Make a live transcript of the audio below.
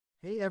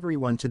Hey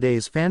everyone,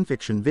 today's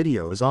fanfiction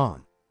video is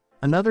on.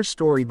 Another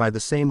story by the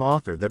same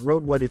author that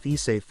wrote What If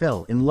Issei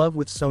Fell in Love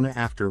with Sona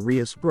After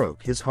Rias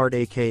Broke His Heart,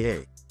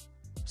 aka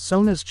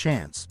Sona's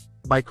Chance,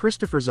 by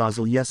Christopher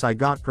Zazel. Yes, I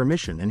got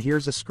permission and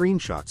here's a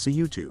screenshot so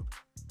YouTube.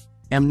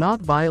 Am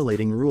not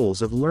violating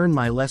rules of learn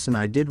my lesson.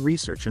 I did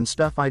research and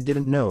stuff I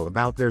didn't know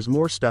about. There's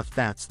more stuff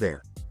that's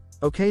there.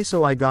 Okay,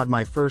 so I got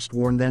my first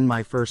warn, then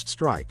my first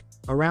strike.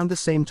 Around the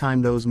same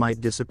time those might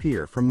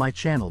disappear from my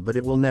channel, but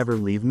it will never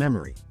leave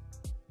memory.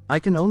 I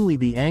can only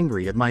be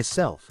angry at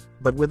myself,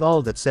 but with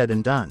all that said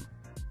and done,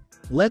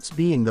 let's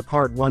being the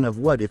part 1 of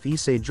What If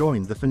Issei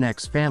Joined the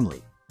Phenex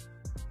Family.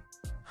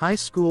 High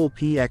School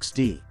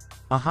PXD.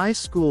 A High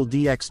School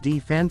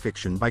DxD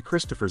fanfiction by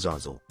Christopher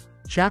Zazel.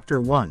 Chapter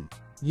 1.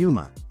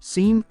 Yuma.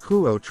 Scene: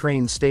 Kuo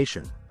train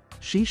station.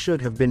 She should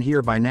have been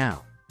here by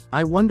now.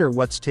 I wonder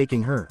what's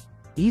taking her.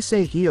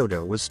 Issei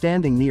Hyodo was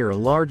standing near a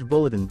large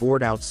bulletin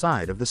board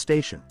outside of the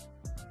station.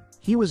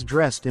 He was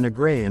dressed in a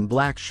gray and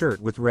black shirt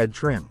with red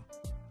trim.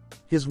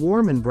 His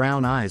warm and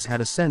brown eyes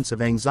had a sense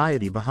of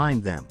anxiety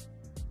behind them.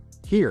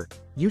 Here,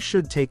 you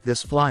should take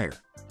this flyer.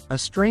 A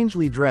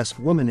strangely dressed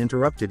woman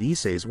interrupted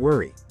Issei's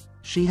worry.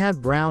 She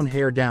had brown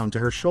hair down to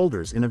her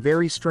shoulders in a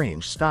very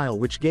strange style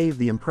which gave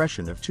the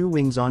impression of 2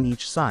 wings on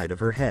each side of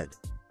her head.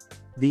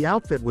 The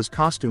outfit was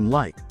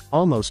costume-like,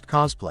 almost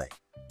cosplay.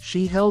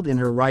 She held in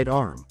her right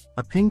arm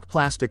a pink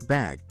plastic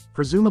bag,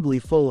 presumably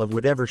full of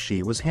whatever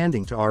she was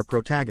handing to our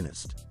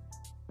protagonist.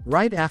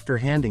 Right after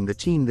handing the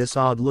teen this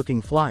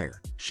odd-looking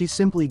flyer, she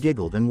simply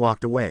giggled and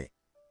walked away.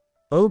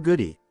 Oh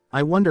goody,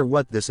 I wonder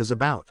what this is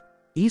about.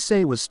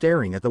 Issei was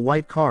staring at the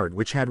white card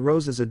which had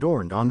roses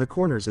adorned on the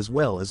corners as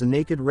well as a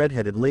naked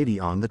red-headed lady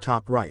on the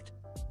top right.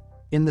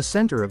 In the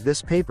center of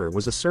this paper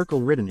was a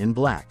circle written in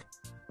black.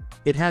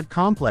 It had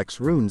complex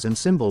runes and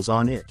symbols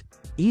on it.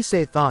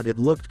 Issei thought it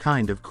looked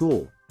kind of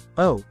cool.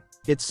 Oh,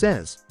 it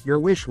says, your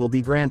wish will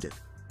be granted.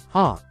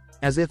 Ha,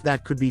 as if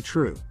that could be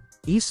true.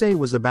 Issei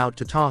was about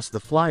to toss the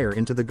flyer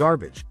into the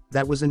garbage.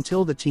 That was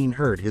until the teen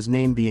heard his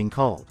name being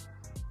called.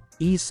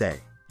 Issei.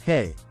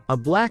 Hey. A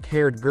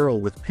black-haired girl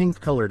with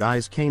pink-colored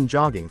eyes came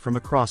jogging from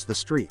across the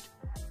street.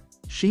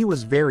 She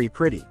was very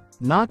pretty.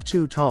 Not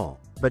too tall,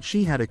 but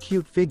she had a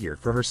cute figure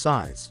for her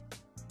size.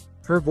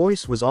 Her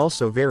voice was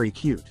also very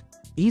cute.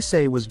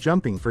 Issei was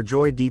jumping for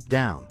joy deep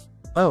down.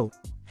 Oh,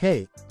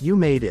 hey, you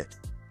made it.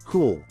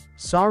 Cool.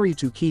 Sorry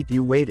to keep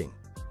you waiting.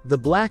 The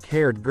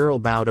black-haired girl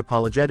bowed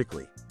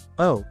apologetically.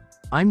 Oh,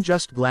 I'm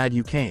just glad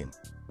you came.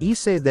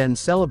 Issei then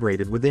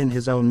celebrated within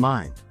his own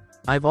mind.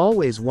 I've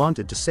always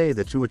wanted to say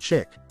that to a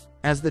chick.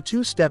 As the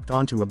two stepped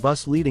onto a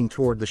bus leading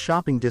toward the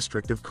shopping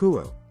district of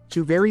Kuo,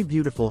 2 very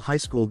beautiful high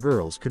school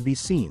girls could be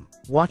seen,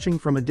 watching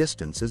from a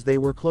distance as they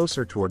were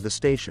closer toward the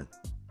station.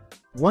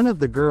 One of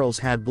the girls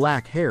had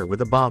black hair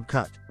with a bob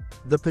cut.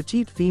 The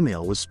petite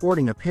female was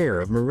sporting a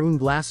pair of maroon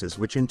glasses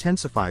which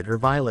intensified her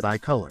violet eye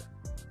color.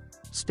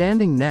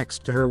 Standing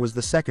next to her was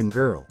the second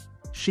girl.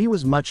 She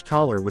was much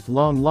taller with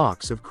long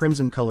locks of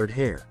crimson-colored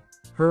hair.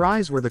 Her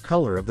eyes were the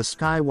color of the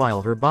sky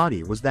while her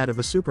body was that of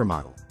a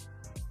supermodel.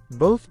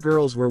 Both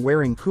girls were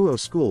wearing Kuo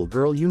school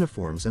girl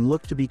uniforms and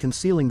looked to be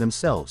concealing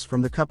themselves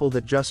from the couple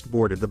that just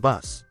boarded the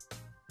bus.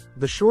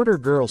 The shorter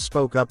girl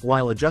spoke up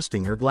while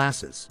adjusting her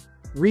glasses.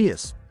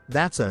 Rias,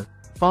 that's a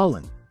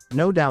fallen.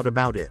 No doubt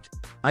about it.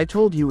 I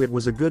told you it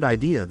was a good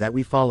idea that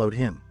we followed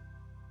him.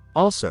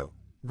 Also,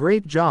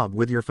 great job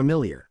with your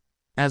familiar.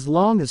 As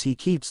long as he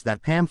keeps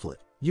that pamphlet,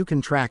 you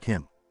can track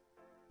him.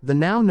 The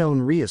now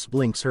known Rias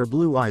blinks her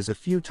blue eyes a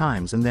few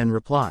times and then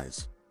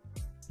replies.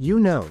 You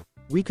know,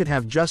 we could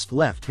have just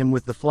left him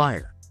with the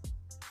flyer.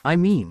 I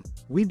mean,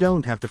 we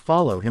don't have to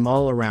follow him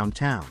all around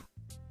town.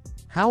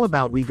 How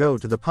about we go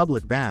to the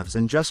public baths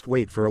and just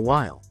wait for a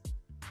while?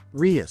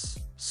 Rias.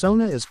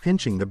 Sona is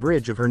pinching the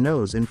bridge of her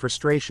nose in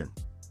frustration.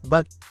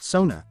 But,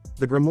 Sona,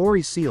 the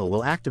Grimoire seal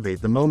will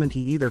activate the moment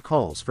he either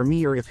calls for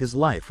me or if his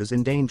life is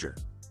in danger.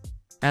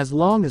 As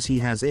long as he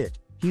has it,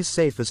 he's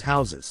safe as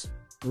houses.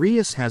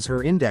 Rias has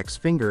her index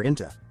finger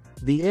into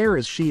the air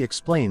as she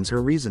explains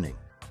her reasoning.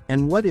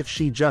 And what if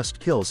she just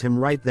kills him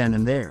right then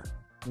and there?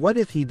 What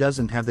if he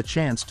doesn't have the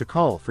chance to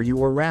call for you,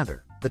 or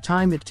rather, the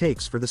time it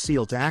takes for the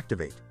seal to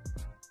activate?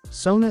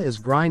 Sona is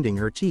grinding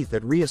her teeth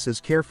at Rias's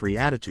carefree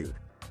attitude.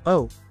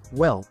 Oh,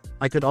 well,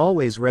 I could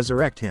always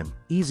resurrect him,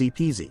 easy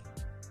peasy.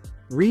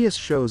 Rias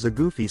shows a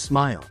goofy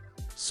smile.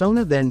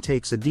 Sona then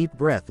takes a deep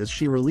breath as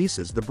she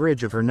releases the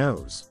bridge of her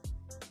nose.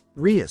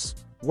 Rias,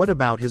 what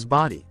about his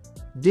body?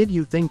 Did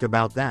you think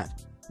about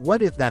that?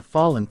 What if that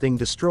fallen thing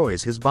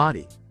destroys his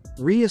body?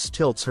 Rias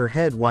tilts her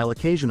head while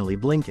occasionally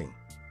blinking.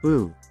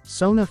 Ooh,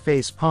 Sona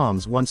face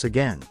palms once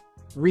again.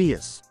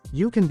 Rias,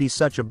 you can be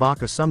such a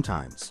baka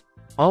sometimes.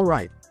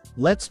 Alright,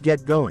 let's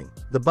get going.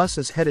 The bus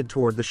is headed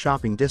toward the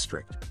shopping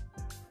district.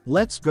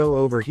 Let's go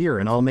over here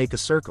and I'll make a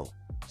circle.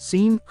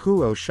 Scene: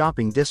 Kuo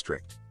shopping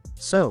district.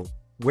 So,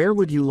 where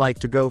would you like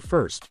to go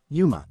first,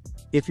 Yuma?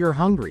 If you're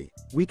hungry,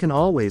 we can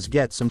always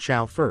get some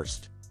chow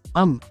first.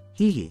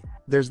 Hee,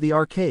 there's the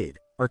arcade,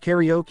 or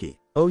karaoke.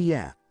 Oh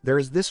yeah, there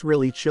is this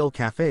really chill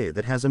cafe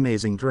that has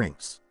amazing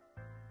drinks.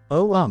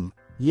 Oh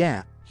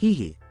Yeah,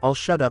 hee, I'll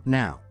shut up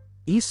now.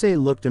 Issei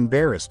looked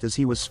embarrassed as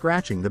he was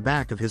scratching the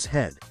back of his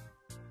head.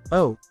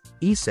 Oh,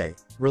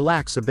 Issei,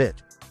 relax a bit.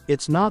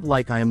 It's not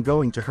like I am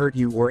going to hurt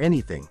you or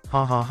anything,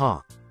 ha ha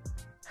ha.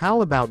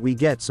 How about we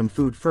get some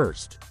food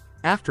first?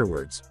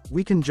 Afterwards,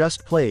 we can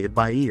just play it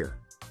by ear.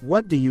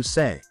 What do you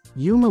say?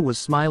 Yuma was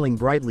smiling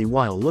brightly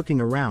while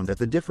looking around at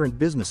the different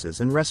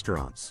businesses and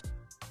restaurants.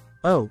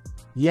 Oh,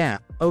 yeah,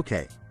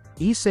 okay.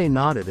 Issei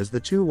nodded as the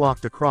two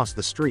walked across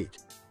the street.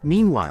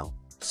 Meanwhile,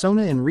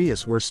 Sona and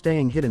Rias were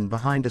staying hidden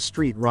behind a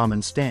street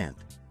ramen stand.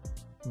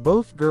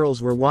 Both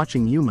girls were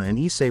watching Yuma and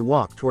Issei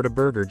walk toward a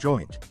burger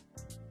joint.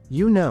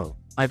 You know,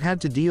 I've had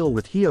to deal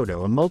with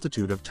Hyodo a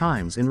multitude of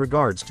times in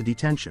regards to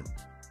detention.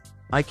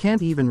 I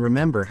can't even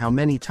remember how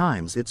many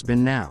times it's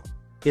been now.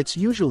 It's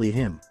usually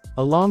him,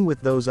 along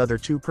with those other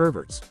two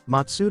perverts,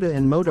 Matsuda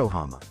and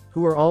Motohama,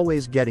 who are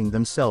always getting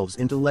themselves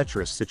into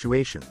lecherous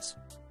situations.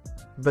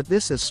 But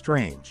this is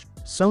strange.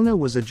 Sona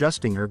was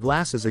adjusting her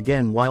glasses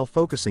again while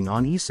focusing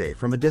on Issei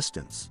from a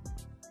distance.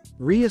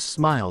 Rias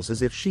smiles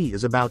as if she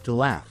is about to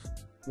laugh.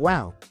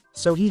 Wow,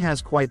 so he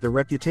has quite the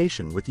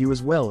reputation with you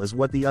as well as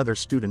what the other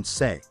students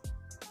say.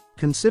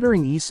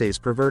 Considering Issei's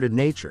perverted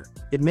nature,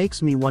 it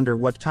makes me wonder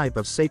what type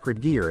of sacred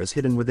gear is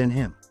hidden within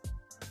him.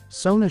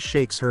 Sona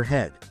shakes her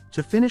head.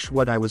 To finish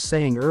what I was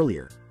saying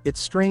earlier, it's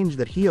strange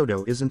that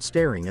Hyodo isn't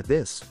staring at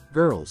this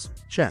girl's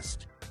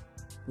chest.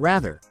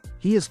 Rather,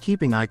 he is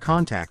keeping eye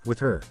contact with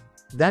her.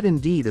 That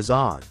indeed is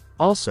odd.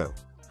 Also,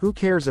 who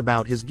cares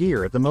about his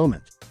gear at the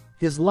moment?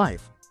 His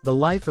life, the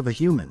life of a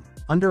human,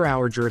 under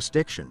our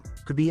jurisdiction,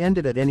 could be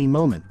ended at any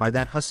moment by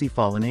that hussy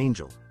fallen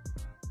angel.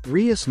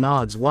 Rias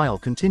nods while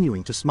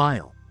continuing to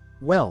smile.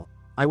 Well,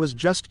 I was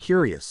just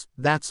curious,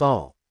 that's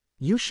all.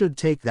 You should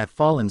take that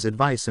fallen's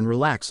advice and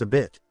relax a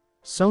bit.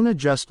 Sona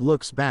just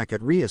looks back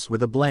at Rias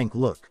with a blank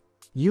look.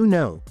 You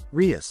know,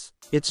 Rias,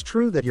 it's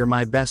true that you're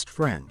my best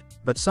friend,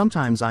 but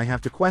sometimes I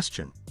have to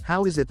question,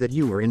 how is it that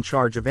you are in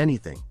charge of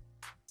anything?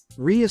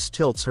 Rias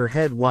tilts her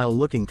head while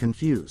looking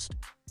confused.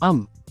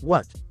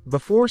 What?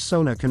 Before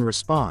Sona can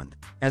respond,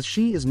 as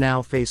she is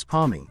now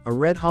face-palming, a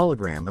red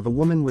hologram of a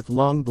woman with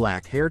long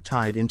black hair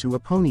tied into a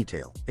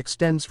ponytail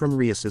extends from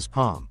Rias's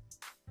palm.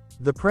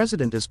 The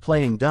president is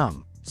playing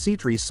dumb,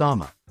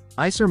 Citri-sama.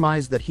 I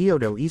surmise that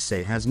Hyodo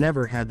Issei has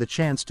never had the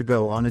chance to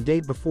go on a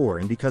date before,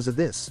 and because of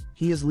this,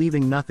 he is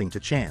leaving nothing to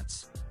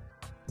chance.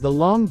 The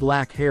long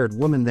black-haired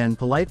woman then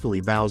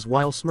politely bows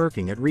while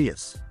smirking at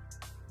Rias.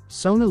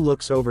 Sona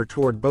looks over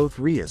toward both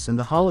Rias and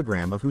the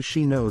hologram of who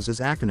she knows as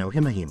Akano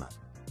Himehima.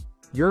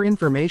 Your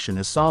information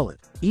is solid.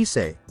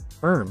 Issei,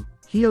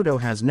 Hyodo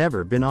has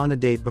never been on a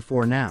date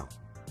before now.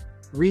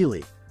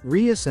 Really?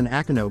 Rias and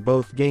Akano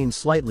both gain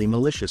slightly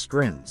malicious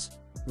grins.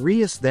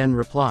 Rias then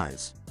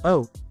replies,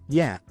 oh,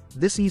 yeah,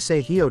 this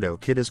Issei Hyodo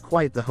kid is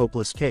quite the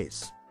hopeless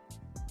case.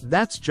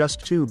 That's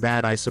just too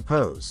bad, I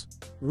suppose.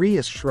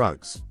 Rias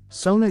shrugs.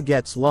 Sona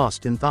gets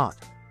lost in thought.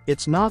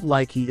 It's not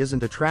like he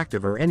isn't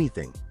attractive or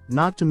anything,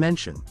 not to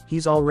mention,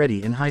 he's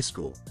already in high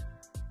school.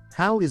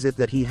 How is it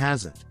that he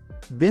hasn't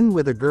been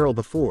with a girl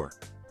before?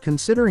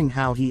 Considering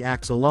how he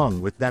acts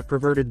along with that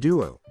perverted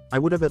duo, I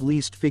would have at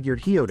least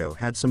figured Hyodo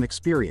had some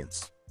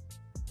experience.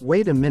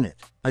 Wait a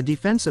minute, a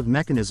defensive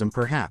mechanism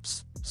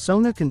perhaps.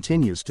 Sona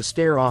continues to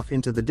stare off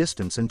into the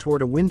distance and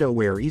toward a window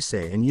where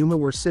Issei and Yuma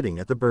were sitting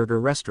at the burger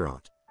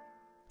restaurant.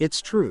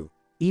 It's true,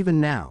 even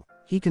now,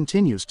 he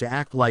continues to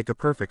act like a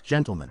perfect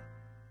gentleman.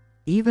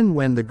 Even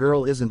when the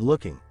girl isn't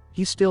looking,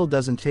 he still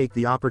doesn't take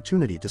the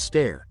opportunity to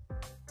stare.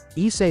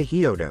 Issei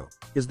Hyodo,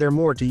 is there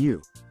more to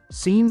you?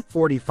 Scene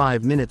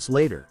 45 minutes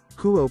later,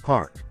 Kuo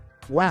Park.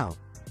 Wow,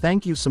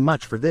 thank you so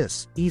much for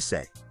this,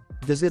 Issei.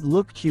 Does it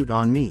look cute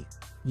on me?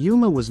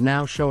 Yuma was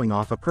now showing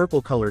off a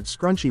purple-colored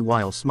scrunchie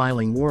while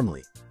smiling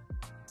warmly.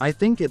 I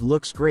think it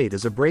looks great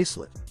as a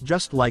bracelet,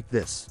 just like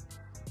this.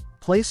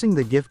 Placing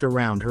the gift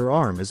around her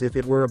arm as if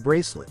it were a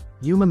bracelet,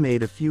 Yuma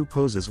made a few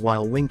poses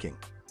while winking.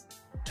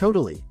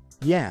 Totally.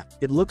 Yeah,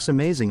 it looks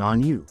amazing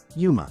on you,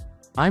 Yuma.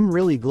 I'm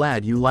really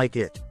glad you like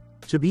it.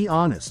 To be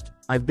honest,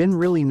 I've been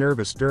really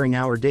nervous during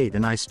our date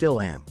and I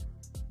still am.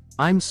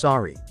 I'm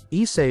sorry.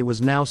 Issei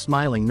was now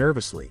smiling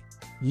nervously.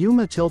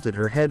 Yuma tilted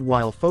her head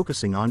while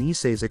focusing on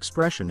Issei's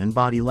expression and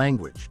body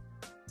language.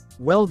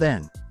 Well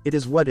then, it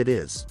is what it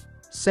is.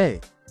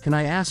 Say, can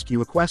I ask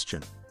you a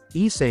question?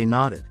 Issei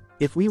nodded.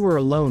 If we were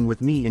alone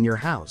with me in your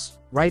house,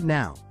 right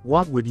now,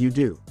 what would you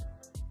do?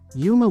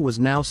 Yuma was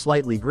now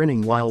slightly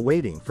grinning while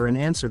waiting for an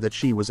answer that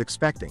she was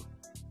expecting.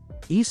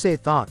 Issei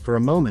thought for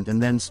a moment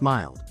and then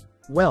smiled.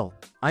 Well,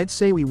 I'd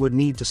say we would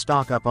need to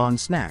stock up on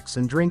snacks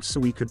and drinks so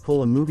we could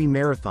pull a movie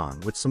marathon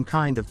with some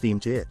kind of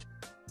theme to it.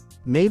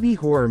 Maybe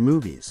horror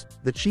movies,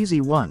 the cheesy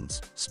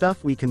ones,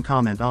 stuff we can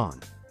comment on.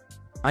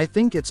 I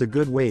think it's a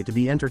good way to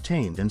be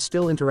entertained and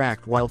still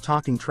interact while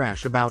talking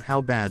trash about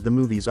how bad the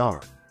movies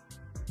are.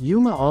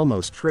 Yuma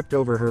almost tripped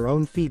over her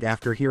own feet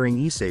after hearing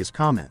Issei's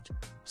comment.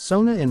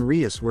 Sona and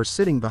Rias were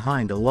sitting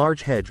behind a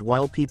large hedge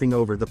while peeping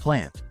over the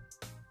plant.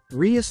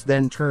 Rias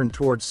then turned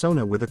toward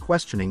Sona with a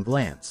questioning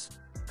glance.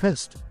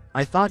 Psst,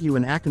 I thought you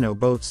and Akano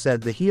both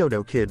said the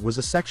Hyodo kid was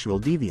a sexual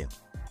deviant.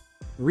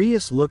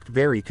 Rias looked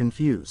very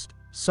confused.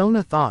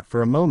 Sona thought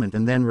for a moment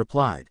and then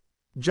replied.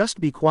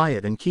 Just be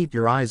quiet and keep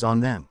your eyes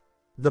on them.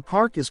 The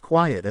park is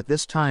quiet at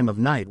this time of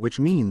night, which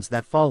means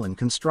that Fallen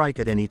can strike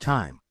at any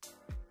time.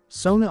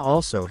 Sona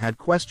also had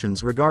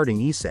questions regarding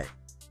Issei.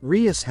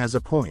 Rias has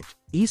a point.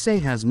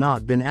 Issei has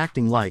not been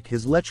acting like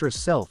his lecherous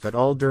self at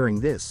all during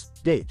this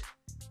date.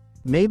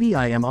 Maybe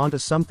I am onto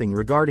something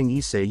regarding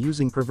Issei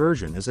using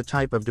perversion as a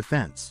type of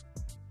defense.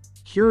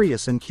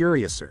 Curious and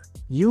curiouser,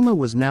 Yuma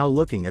was now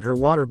looking at her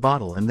water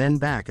bottle and then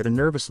back at a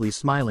nervously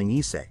smiling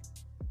Issei.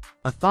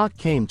 A thought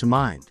came to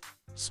mind.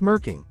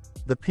 Smirking,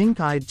 the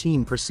pink-eyed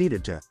teen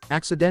proceeded to,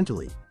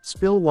 accidentally,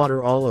 spill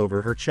water all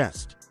over her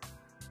chest.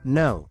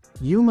 No,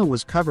 Yuma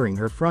was covering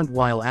her front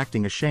while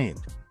acting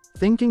ashamed.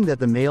 Thinking that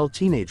the male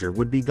teenager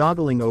would be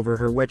goggling over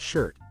her wet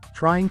shirt,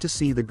 trying to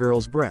see the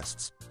girl's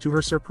breasts. To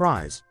her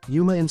surprise,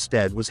 Yuma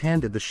instead was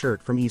handed the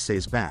shirt from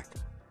Issei's back.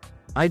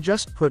 I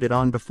just put it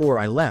on before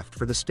I left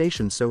for the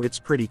station, so it's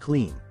pretty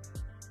clean.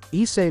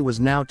 Issei was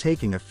now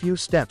taking a few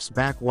steps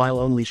back while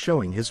only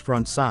showing his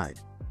front side.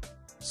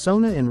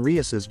 Sona and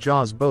Rias's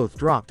jaws both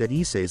dropped at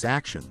Issei's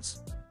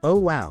actions. Oh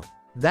wow,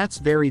 that's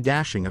very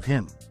dashing of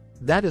him.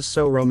 That is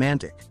so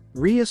romantic.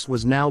 Rias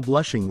was now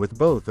blushing with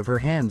both of her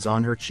hands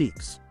on her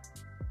cheeks.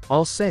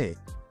 I'll say.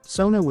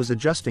 Sona was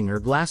adjusting her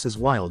glasses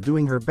while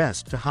doing her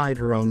best to hide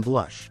her own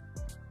blush.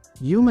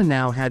 Yuma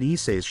now had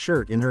Issei's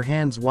shirt in her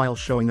hands while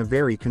showing a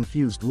very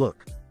confused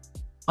look.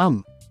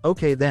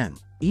 Okay then.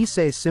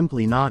 Issei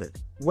simply nodded.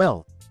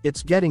 Well,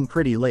 it's getting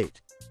pretty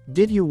late.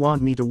 Did you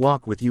want me to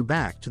walk with you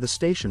back to the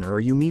station, or are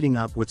you meeting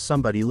up with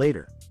somebody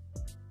later?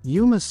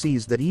 Yuma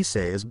sees that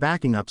Issei is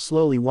backing up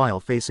slowly while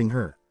facing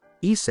her.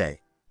 Issei,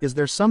 is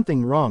there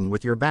something wrong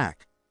with your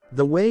back?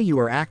 The way you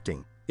are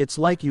acting, it's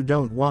like you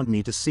don't want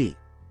me to see.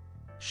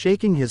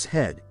 Shaking his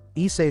head,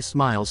 Issei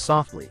smiles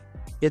softly.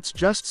 It's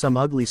just some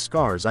ugly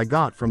scars I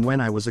got from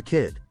when I was a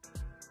kid.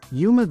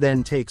 Yuma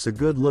then takes a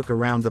good look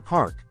around the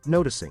park,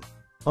 noticing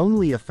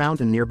only a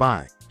fountain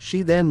nearby.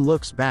 She then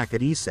looks back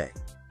at Issei.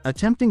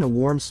 Attempting a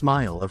warm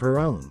smile of her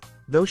own,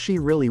 though she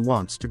really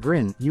wants to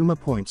grin, Yuma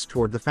points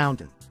toward the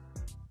fountain.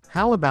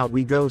 How about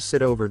we go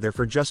sit over there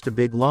for just a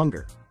bit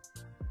longer?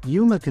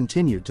 Yuma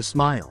continued to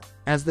smile.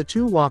 As the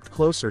two walked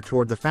closer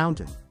toward the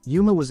fountain,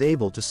 Yuma was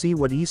able to see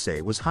what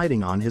Issei was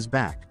hiding on his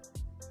back.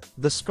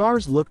 The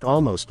scars looked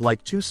almost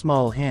like two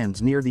small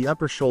hands near the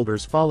upper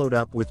shoulders, followed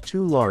up with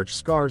two large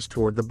scars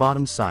toward the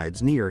bottom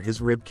sides near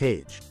his rib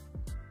cage.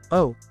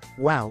 Oh,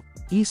 wow,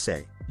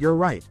 Issei, you're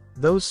right,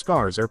 those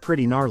scars are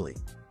pretty gnarly.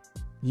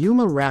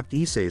 Yuma wrapped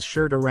Issei's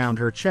shirt around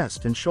her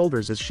chest and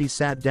shoulders as she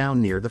sat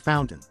down near the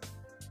fountain.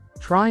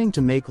 Trying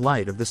to make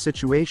light of the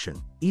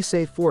situation,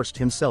 Issei forced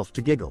himself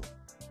to giggle.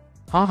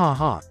 Ha ha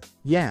ha,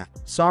 yeah,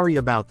 sorry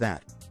about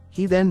that.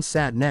 He then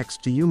sat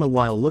next to Yuma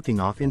while looking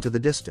off into the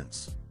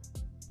distance.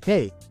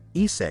 Hey,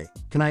 Issei,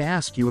 can I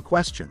ask you a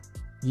question?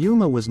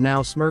 Yuma was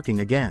now smirking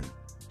again.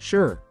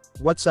 Sure,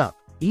 what's up?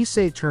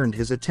 Issei turned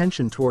his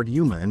attention toward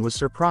Yuma and was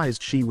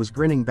surprised she was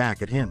grinning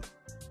back at him.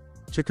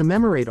 To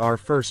commemorate our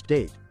first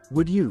date,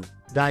 would you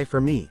die for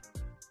me?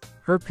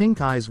 Her pink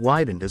eyes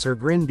widened as her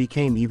grin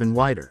became even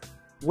wider.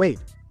 Wait,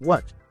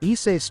 what?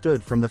 Issei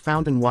stood from the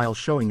fountain while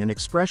showing an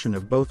expression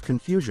of both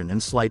confusion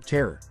and slight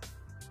terror.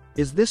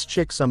 Is this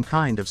chick some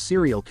kind of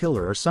serial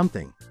killer or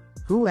something?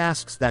 Who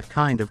asks that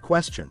kind of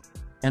question?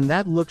 And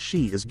that look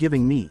she is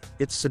giving me,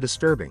 it's so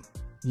disturbing.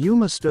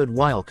 Yuma stood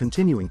while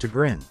continuing to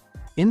grin.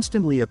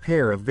 Instantly a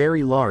pair of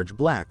very large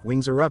black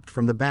wings erupted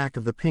from the back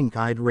of the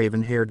pink-eyed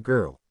raven-haired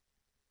girl.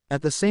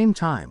 At the same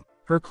time,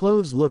 her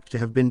clothes looked to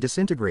have been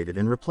disintegrated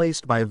and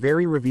replaced by a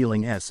very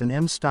revealing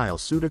S&M style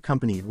suit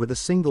accompanied with a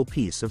single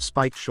piece of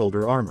spiked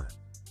shoulder armor.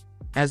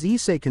 As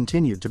Issei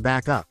continued to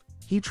back up,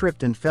 he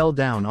tripped and fell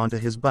down onto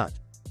his butt.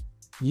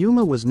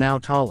 Yuma was now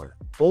taller,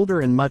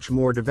 older and much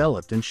more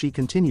developed, and she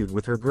continued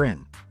with her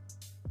grin.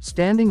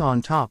 Standing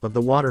on top of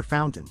the water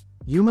fountain,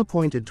 Yuma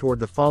pointed toward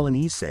the fallen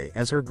Issei.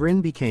 As her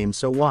grin became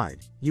so wide,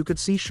 you could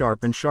see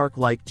sharp and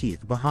shark-like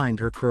teeth behind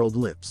her curled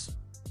lips.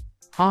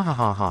 Ha ha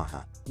ha ha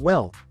ha.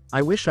 Well,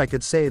 I wish I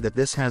could say that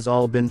this has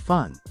all been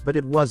fun, but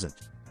it wasn't.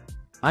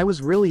 I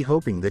was really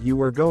hoping that you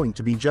were going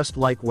to be just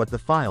like what the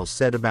files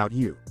said about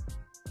you.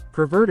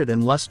 Perverted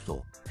and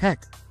lustful.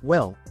 Heck,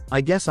 well, I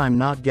guess I'm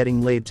not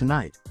getting laid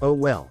tonight, oh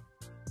well.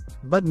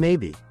 But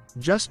maybe,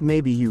 just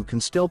maybe you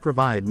can still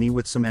provide me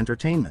with some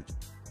entertainment.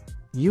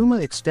 Yuma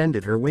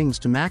extended her wings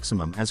to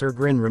maximum as her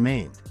grin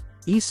remained.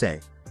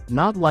 Issei,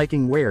 not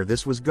liking where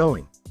this was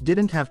going,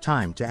 didn't have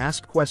time to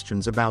ask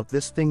questions about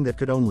this thing that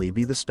could only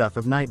be the stuff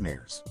of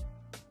nightmares.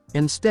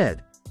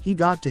 Instead, he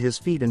got to his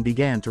feet and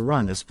began to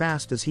run as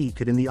fast as he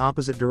could in the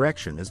opposite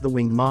direction as the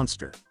winged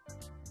monster.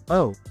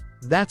 Oh,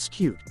 that's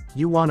cute,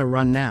 you wanna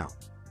run now?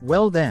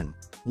 Well then,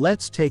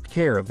 let's take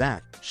care of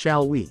that,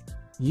 shall we?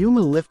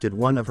 Yuma lifted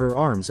one of her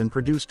arms and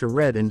produced a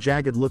red and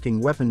jagged-looking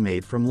weapon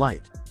made from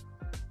light.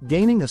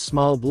 Gaining a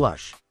small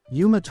blush,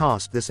 Yuma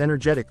tossed this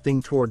energetic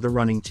thing toward the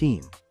running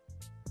team.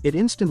 It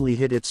instantly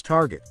hit its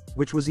target,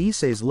 which was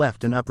Issei's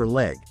left and upper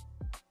leg.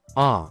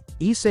 Ah,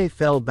 Issei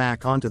fell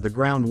back onto the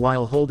ground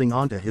while holding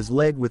onto his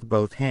leg with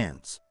both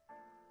hands.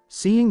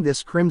 Seeing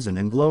this crimson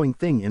and glowing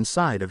thing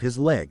inside of his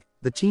leg,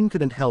 the teen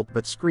couldn't help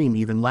but scream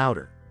even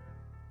louder.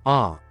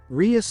 Ah!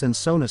 Rias and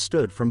Sona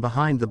stood from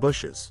behind the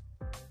bushes.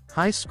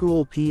 High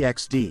School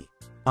PXD.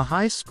 A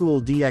High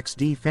School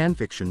DxD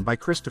fanfiction by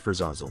Christopher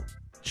Zazel.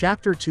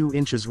 Chapter 2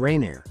 Inches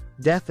Rainier,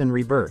 Death and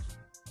Rebirth.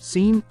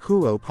 Scene,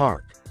 Kuo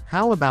Park.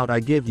 How about I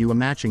give you a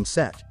matching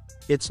set?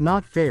 It's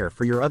not fair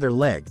for your other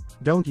leg,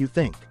 don't you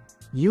think?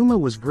 Yuma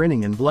was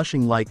grinning and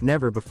blushing like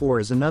never before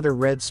as another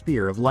red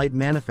spear of light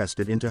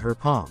manifested into her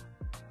palm.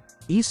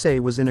 Issei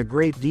was in a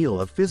great deal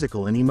of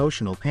physical and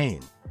emotional pain.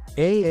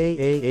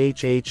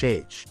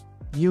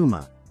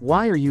 Yuma,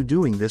 why are you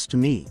doing this to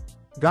me?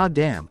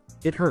 Goddamn,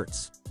 it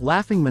hurts.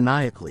 Laughing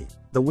maniacally,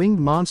 the winged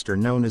monster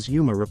known as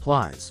Yuma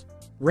replies.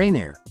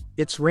 Rainier,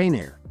 it's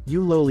Rainier,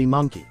 you lowly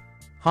monkey.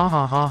 Ha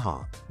ha ha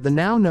ha. The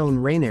now known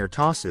Rainier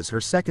tosses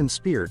her second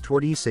spear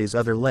toward Issei's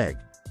other leg.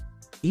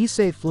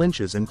 Issei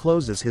flinches and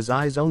closes his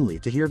eyes only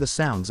to hear the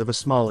sounds of a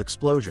small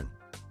explosion.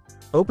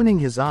 Opening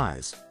his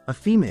eyes, a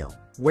female,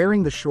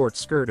 wearing the short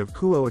skirt of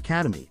Kuo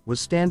Academy, was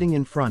standing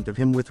in front of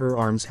him with her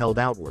arms held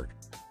outward.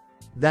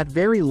 That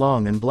very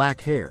long and black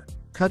hair,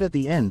 cut at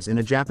the ends in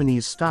a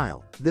Japanese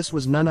style, this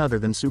was none other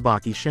than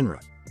Tsubaki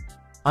Shinra.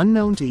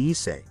 Unknown to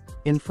Issei,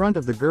 in front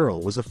of the girl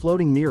was a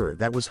floating mirror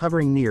that was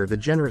hovering near the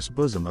generous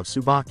bosom of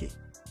Tsubaki.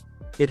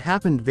 It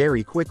happened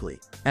very quickly.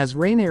 As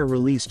Rainier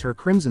released her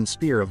crimson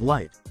spear of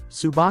light,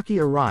 Tsubaki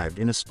arrived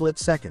in a split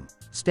second,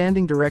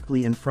 standing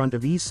directly in front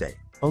of Issei,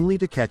 only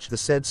to catch the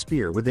said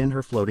spear within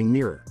her floating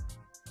mirror.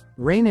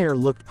 Rainier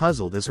looked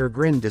puzzled as her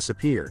grin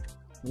disappeared.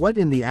 What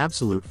in the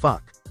absolute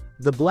fuck?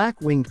 The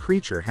black-winged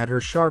creature had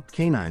her sharp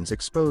canines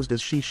exposed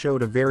as she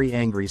showed a very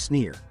angry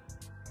sneer.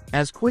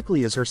 As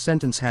quickly as her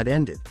sentence had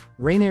ended,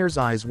 Rainier's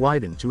eyes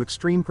widened to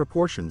extreme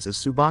proportions as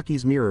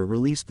Tsubaki's mirror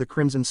released the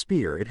crimson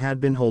spear it had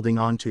been holding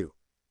on to.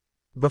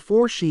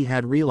 Before she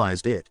had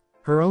realized it,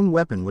 her own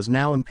weapon was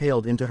now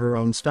impaled into her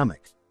own stomach.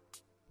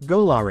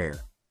 Golare!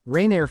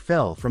 Rainier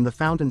fell from the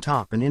fountain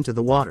top and into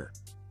the water.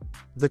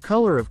 The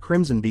color of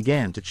crimson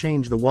began to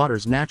change the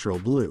water's natural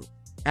blue.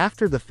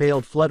 After the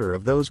failed flutter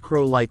of those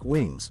crow-like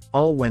wings,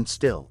 all went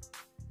still.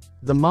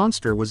 The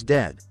monster was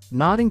dead.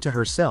 Nodding to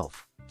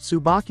herself,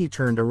 Tsubaki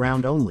turned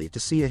around only to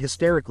see a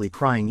hysterically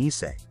crying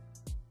Issei.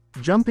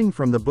 Jumping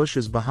from the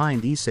bushes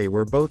behind Issei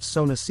were both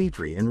Sona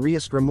Citri and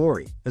Rias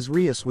Grimori, as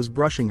Rias was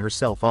brushing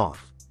herself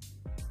off.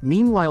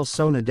 Meanwhile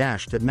Sona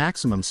dashed at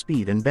maximum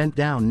speed and bent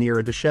down near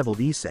a disheveled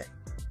Issei.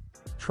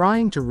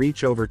 Trying to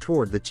reach over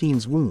toward the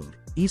teen's wound,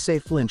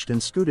 Issei flinched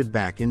and scooted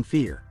back in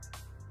fear.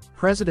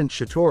 President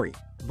Shitori,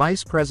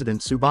 Vice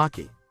President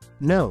Tsubaki.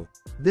 No,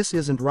 this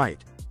isn't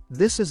right.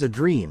 This is a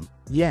dream,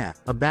 yeah,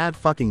 a bad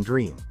fucking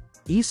dream.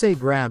 Issei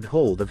grabbed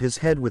hold of his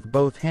head with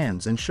both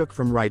hands and shook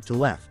from right to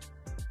left.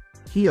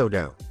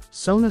 Hyodo.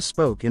 Sona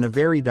spoke in a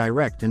very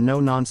direct and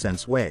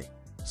no-nonsense way.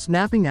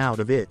 Snapping out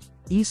of it,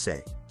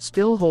 Issei,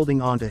 still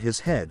holding onto his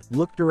head,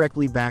 looked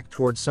directly back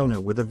toward Sona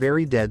with a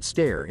very dead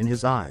stare in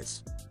his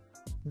eyes.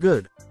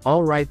 Good,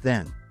 alright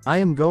then, I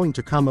am going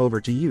to come over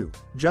to you,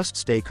 just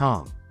stay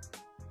calm.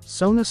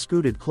 Sona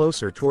scooted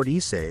closer toward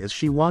Issei as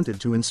she wanted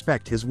to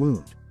inspect his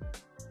wound.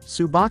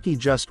 Tsubaki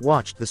just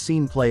watched the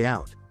scene play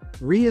out.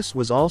 Rias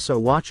was also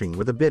watching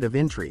with a bit of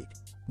intrigue.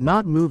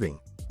 Not moving,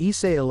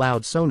 Issei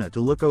allowed Sona to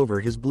look over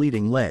his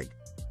bleeding leg.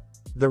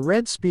 The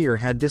red spear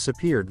had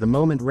disappeared the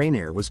moment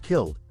Rainier was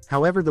killed,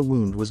 however the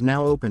wound was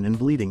now open and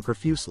bleeding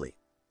profusely.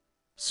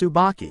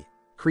 Tsubaki,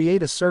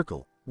 create a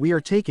circle, we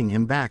are taking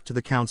him back to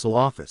the council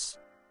office.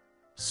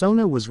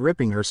 Sona was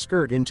ripping her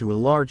skirt into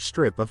a large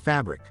strip of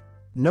fabric.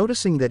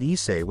 Noticing that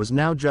Issei was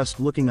now just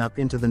looking up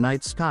into the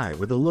night sky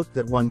with a look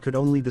that one could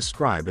only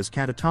describe as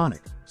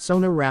catatonic,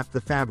 Sona wrapped the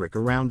fabric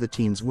around the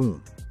teen's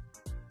wound.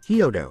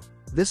 Hyodo,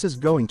 this is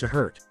going to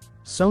hurt.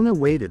 Sona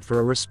waited for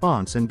a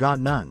response and got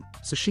none,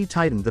 so she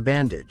tightened the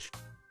bandage.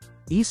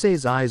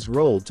 Issei's eyes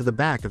rolled to the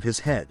back of his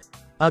head.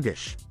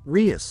 Uggish.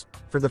 Rias,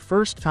 for the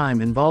first time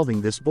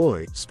involving this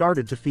boy,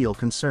 started to feel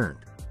concerned.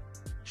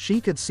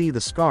 She could see the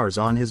scars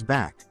on his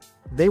back.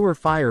 They were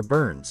fire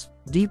burns,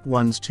 deep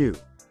ones too.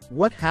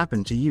 What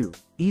happened to you,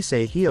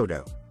 Issei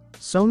Hyodo?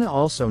 Sona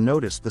also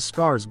noticed the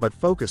scars but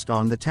focused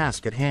on the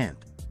task at hand.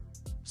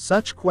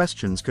 Such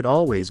questions could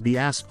always be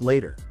asked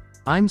later.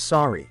 I'm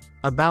sorry.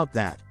 About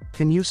that.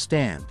 Can you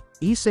stand?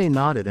 Issei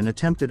nodded and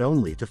attempted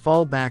only to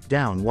fall back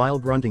down while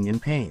grunting in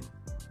pain.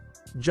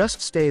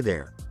 Just stay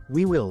there.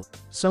 We will.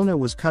 Sona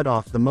was cut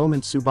off the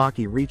moment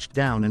Tsubaki reached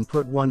down and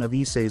put one of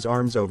Issei's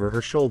arms over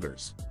her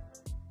shoulders.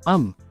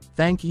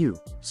 Thank you,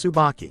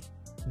 Tsubaki.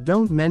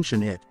 Don't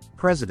mention it,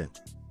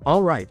 President.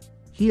 Alright,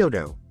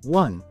 Hyodo,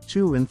 1,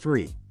 2 and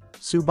 3.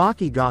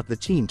 Tsubaki got the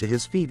team to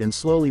his feet and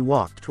slowly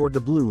walked toward the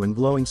blue and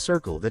glowing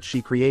circle that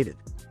she created.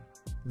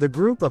 The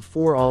group of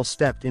 4 all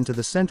stepped into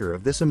the center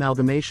of this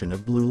amalgamation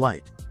of blue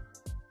light.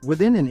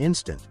 Within an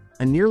instant,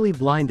 a nearly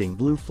blinding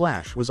blue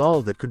flash was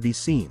all that could be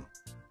seen.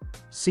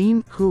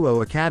 Scene,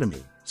 Kuo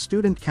Academy,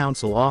 Student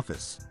Council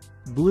Office.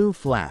 Blue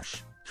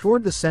flash.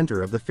 Toward the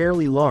center of the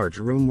fairly large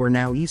room were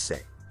now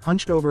Issei,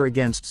 hunched over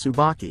against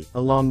Tsubaki,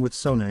 along with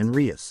Sona and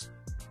Rias.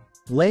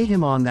 Lay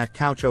him on that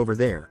couch over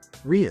there,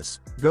 Rias,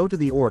 go to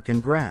the orc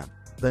and grab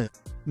the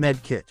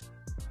med kit.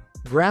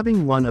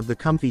 Grabbing one of the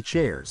comfy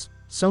chairs,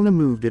 Sona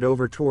moved it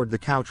over toward the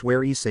couch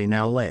where Issei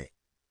now lay.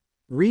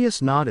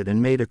 Rias nodded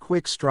and made a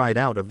quick stride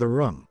out of the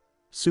room.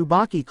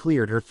 Tsubaki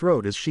cleared her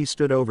throat as she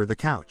stood over the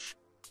couch.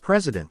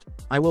 President,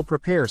 I will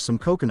prepare some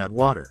coconut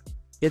water.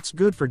 It's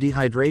good for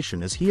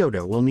dehydration as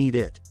Hyodo will need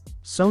it.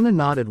 Sona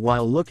nodded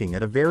while looking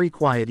at a very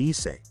quiet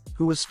Issei,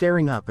 who was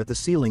staring up at the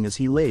ceiling as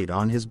he laid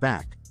on his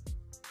back.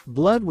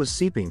 Blood was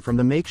seeping from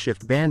the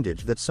makeshift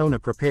bandage that Sona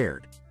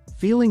prepared.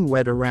 Feeling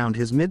wet around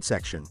his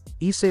midsection,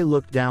 Issei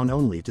looked down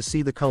only to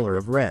see the color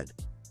of red.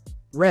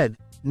 Red?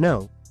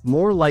 No,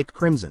 more like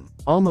crimson,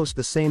 almost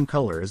the same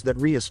color as that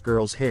Rias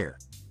girl's hair.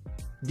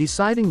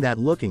 Deciding that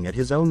looking at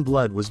his own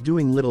blood was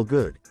doing little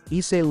good,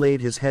 Issei laid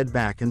his head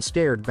back and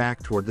stared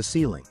back toward the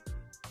ceiling.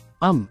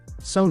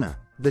 Sona,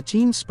 the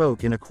teen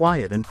spoke in a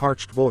quiet and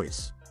parched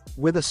voice.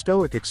 With a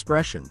stoic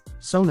expression,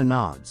 Sona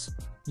nods.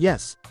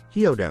 Yes,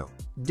 Hyodo.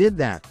 Did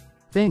that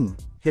thing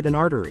hit an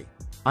artery?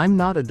 I'm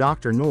not a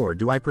doctor nor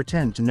do I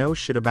pretend to know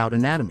shit about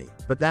anatomy,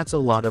 but that's a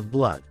lot of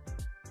blood.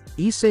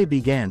 Issei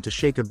began to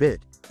shake a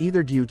bit,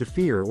 either due to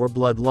fear or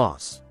blood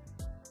loss.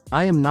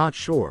 I am not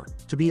sure,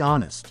 to be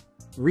honest.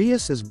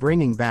 Rias is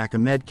bringing back a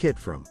med kit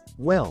from,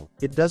 well,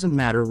 it doesn't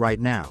matter right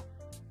now.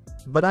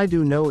 But I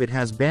do know it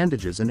has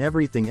bandages and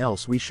everything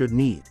else we should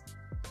need.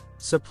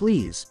 So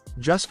please,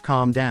 just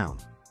calm down.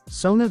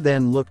 Sona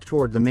then looked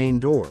toward the main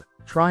door,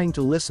 trying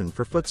to listen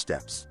for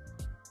footsteps.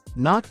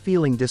 Not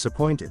feeling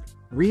disappointed,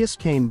 Rias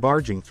came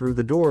barging through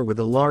the door with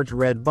a large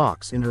red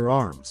box in her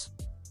arms.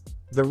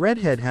 The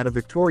redhead had a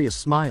victorious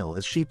smile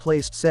as she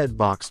placed said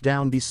box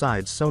down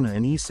beside Sona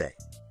and Issei.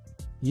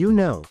 You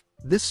know,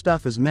 this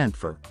stuff is meant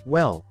for,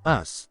 well,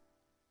 us.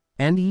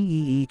 And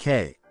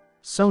eek.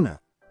 Sona,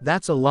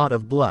 that's a lot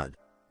of blood.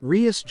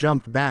 Rias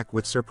jumped back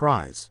with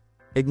surprise.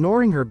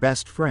 Ignoring her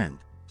best friend,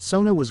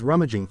 Sona was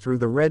rummaging through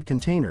the red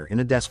container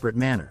in a desperate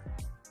manner.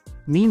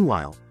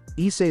 Meanwhile,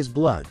 Issei's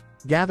blood,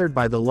 gathered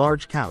by the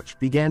large couch,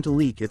 began to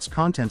leak its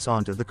contents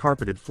onto the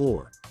carpeted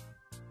floor.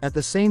 At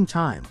the same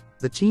time,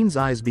 the teen's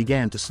eyes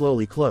began to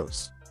slowly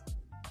close.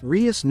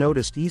 Rias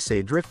noticed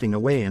Issei drifting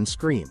away and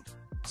screamed,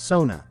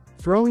 Sona.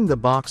 Throwing the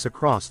box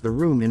across the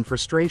room in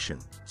frustration,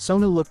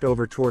 Sona looked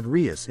over toward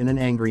Rias in an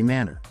angry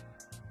manner.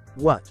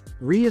 What?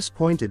 Rias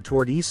pointed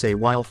toward Issei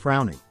while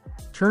frowning.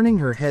 Turning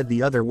her head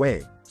the other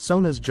way,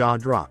 Sona's jaw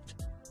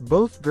dropped.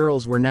 Both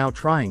girls were now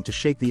trying to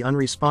shake the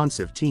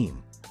unresponsive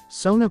teen.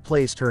 Sona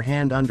placed her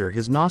hand under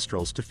his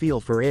nostrils to feel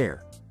for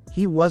air.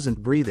 He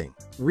wasn't breathing.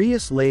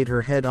 Rias laid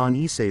her head on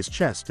Issei's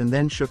chest and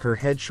then shook her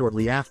head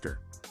shortly after.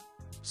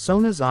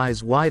 Sona's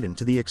eyes widened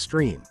to the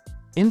extreme.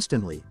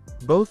 Instantly,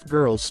 both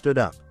girls stood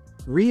up.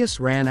 Rias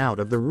ran out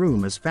of the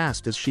room as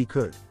fast as she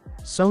could.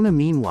 Sona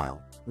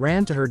meanwhile,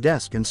 ran to her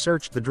desk and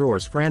searched the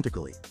drawers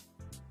frantically.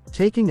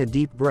 Taking a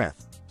deep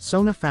breath,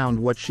 Sona found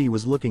what she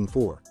was looking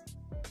for.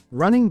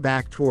 Running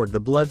back toward the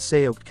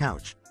blood-soaked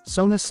couch,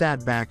 Sona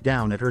sat back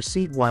down at her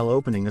seat while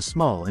opening a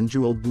small and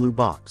jeweled blue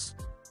box.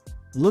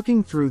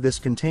 Looking through this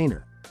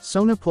container,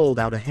 Sona pulled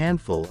out a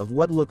handful of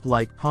what looked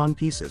like pawn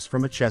pieces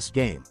from a chess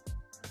game.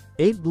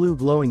 8 blue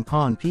glowing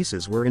pawn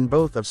pieces were in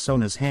both of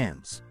Sona's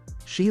hands.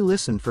 She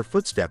listened for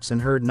footsteps and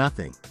heard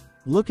nothing.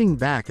 Looking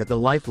back at the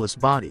lifeless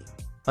body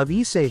of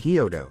Issei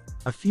Hyodo,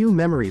 a few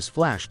memories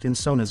flashed in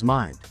Sona's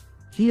mind.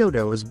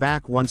 Hyodo is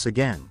back once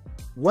again.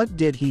 What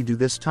did he do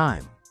this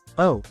time?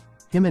 Oh,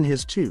 him and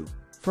his 2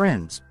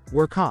 friends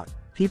were caught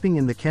peeping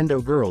in the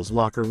Kendo girls'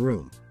 locker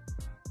room.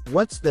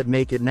 What's that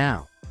make it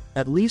now?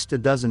 At least a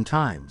dozen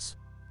times.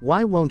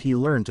 Why won't he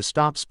learn to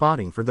stop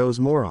spotting for those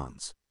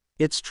morons?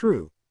 It's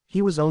true.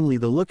 He was only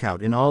the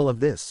lookout in all of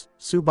this,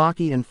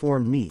 Tsubaki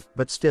informed me,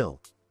 but still.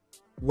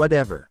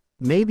 Whatever.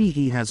 Maybe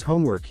he has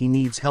homework he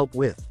needs help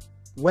with.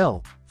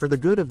 Well, for the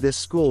good of this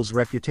school's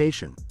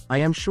reputation, I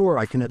am sure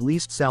I can at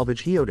least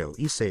salvage Hyodo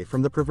Issei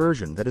from the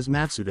perversion that is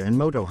Matsuda and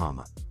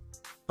Motohama.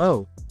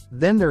 Oh,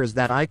 then there is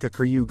that Aika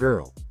Kiryu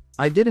girl.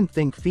 I didn't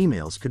think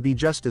females could be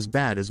just as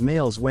bad as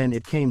males when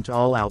it came to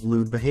all-out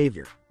lewd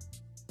behavior.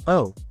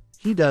 Oh,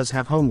 he does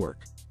have homework.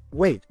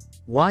 Wait,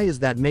 why is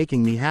that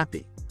making me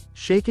happy?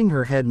 Shaking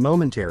her head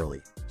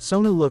momentarily,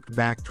 Sona looked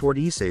back toward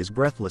Issei's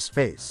breathless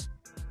face.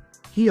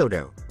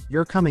 Hyodo,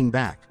 you're coming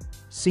back.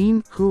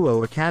 Scene,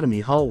 Kuo Academy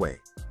hallway.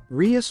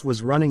 Rias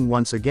was running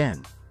once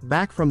again,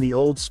 back from the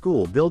old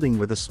school building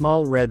with a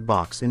small red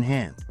box in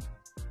hand.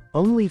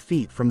 Only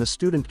feet from the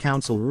student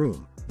council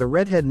room, the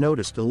redhead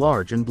noticed a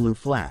large and blue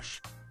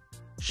flash.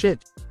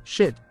 Shit.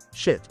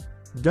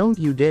 Don't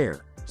you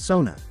dare,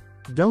 Sona.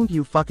 Don't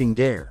you fucking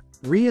dare.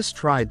 Rias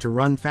tried to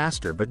run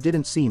faster but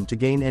didn't seem to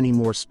gain any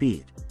more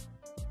speed.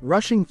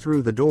 Rushing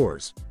through the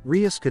doors,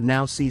 Rias could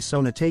now see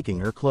Sona taking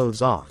her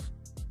clothes off.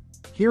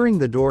 Hearing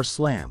the door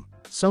slam,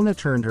 Sona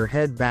turned her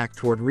head back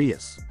toward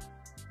Rias.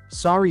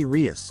 Sorry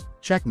Rias,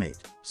 checkmate.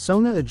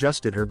 Sona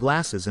adjusted her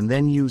glasses and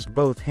then used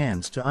both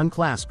hands to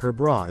unclasp her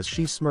bra as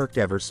she smirked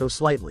ever so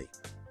slightly.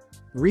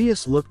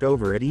 Rias looked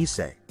over at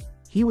Issei.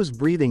 He was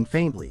breathing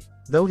faintly,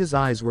 though his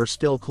eyes were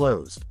still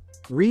closed.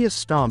 Rias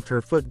stomped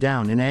her foot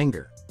down in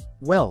anger.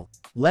 Well,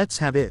 let's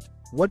have it.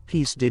 What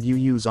piece did you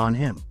use on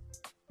him?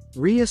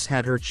 Rias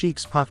had her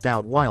cheeks puffed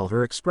out while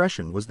her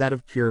expression was that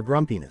of pure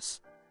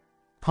grumpiness.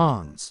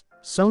 Pawns.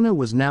 Sona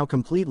was now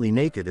completely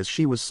naked as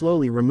she was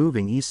slowly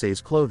removing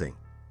Issei's clothing.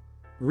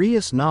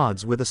 Rias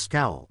nods with a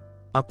scowl.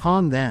 A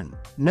pawn then.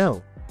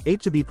 No,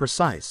 8 to be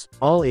precise,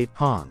 all 8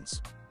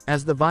 pawns.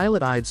 As the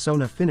violet-eyed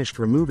Sona finished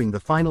removing the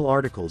final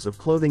articles of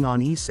clothing on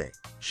Issei,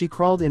 she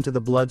crawled into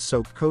the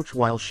blood-soaked coach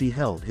while she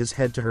held his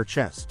head to her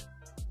chest.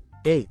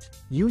 8.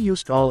 You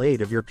used all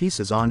 8 of your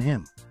pieces on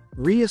him.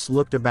 Rias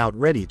looked about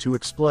ready to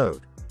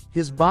explode.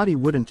 His body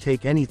wouldn't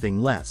take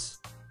anything less.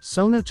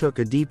 Sona took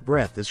a deep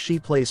breath as she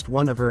placed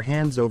one of her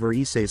hands over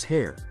Issei's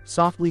hair,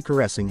 softly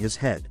caressing his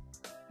head.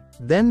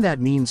 Then that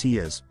means he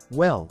is,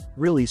 well,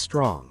 really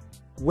strong.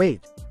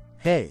 Wait.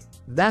 Hey,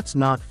 that's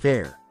not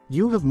fair.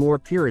 You have more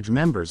peerage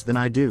members than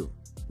I do.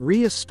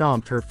 Rias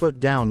stomped her foot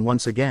down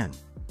once again.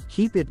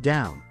 Keep it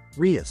down,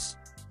 Rias.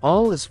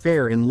 All is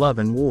fair in love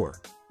and war.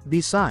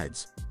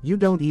 Besides, you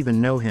don't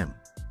even know him.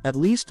 At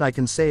least I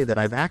can say that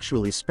I've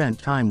actually spent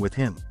time with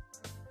him.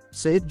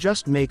 So it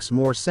just makes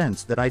more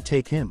sense that I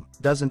take him,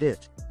 doesn't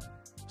it?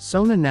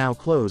 Sona now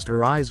closed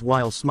her eyes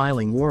while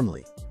smiling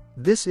warmly.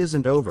 This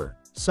isn't over,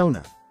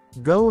 Sona.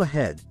 Go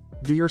ahead,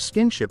 do your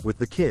skinship with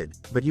the kid,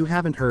 but you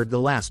haven't heard the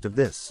last of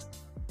this.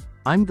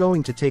 I'm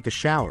going to take a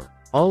shower,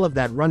 all of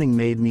that running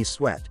made me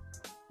sweat.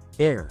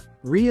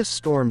 Rias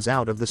storms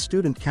out of the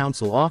student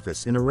council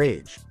office in a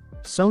rage.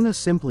 Sona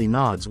simply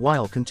nods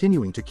while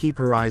continuing to keep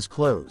her eyes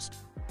closed.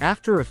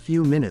 After a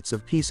few minutes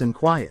of peace and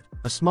quiet,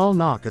 a small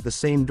knock at the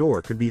same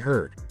door could be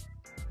heard.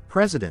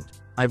 President,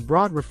 I've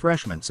brought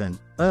refreshments and,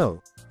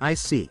 oh, I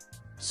see.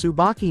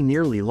 Tsubaki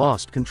nearly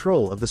lost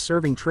control of the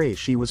serving tray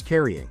she was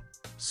carrying.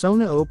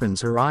 Sona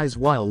opens her eyes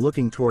while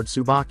looking toward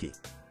Tsubaki.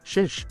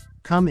 Shish,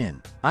 come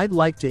in. I'd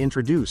like to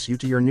introduce you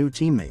to your new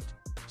teammate.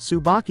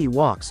 Tsubaki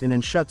walks in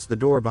and shuts the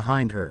door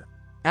behind her.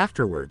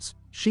 Afterwards,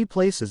 she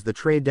places the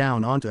tray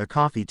down onto a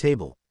coffee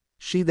table.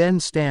 She then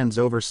stands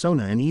over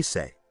Sona and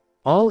Issei.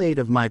 All 8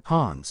 of my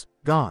pawns,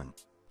 gone.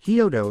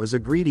 Hyodo is a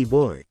greedy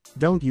boy,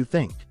 don't you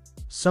think?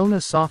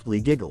 Sona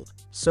softly giggled.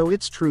 So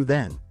it's true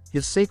then,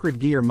 his sacred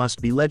gear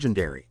must be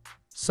legendary.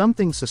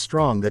 Something so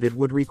strong that it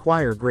would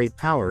require great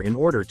power in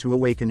order to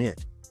awaken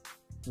it.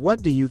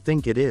 What do you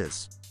think it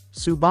is?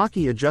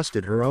 Tsubaki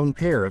adjusted her own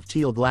pair of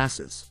teal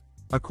glasses.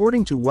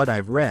 According to what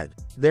I've read,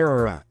 there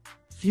are a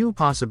few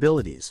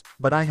possibilities,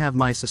 but I have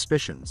my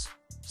suspicions.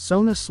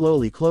 Sona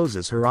slowly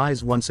closes her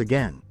eyes once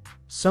again.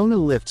 Sona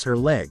lifts her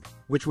leg,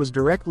 which was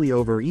directly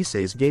over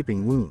Issei's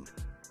gaping wound.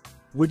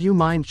 Would you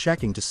mind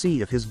checking to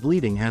see if his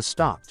bleeding has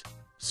stopped?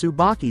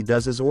 Tsubaki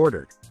does as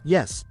ordered.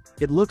 Yes,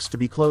 it looks to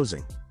be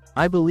closing.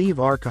 I believe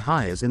our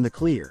Kahai is in the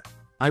clear.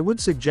 I would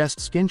suggest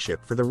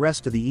skinship for the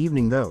rest of the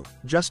evening though,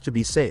 just to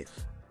be safe.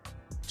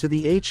 To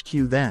the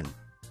HQ then.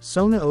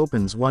 Sona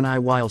opens one eye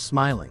while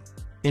smiling.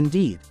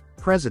 Indeed,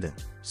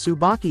 President.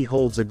 Tsubaki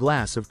holds a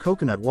glass of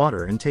coconut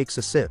water and takes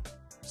a sip.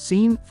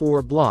 Scene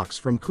 4 blocks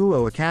from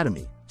Kuo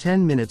Academy,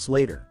 10 minutes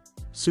later.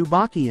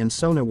 Tsubaki and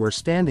Sona were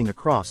standing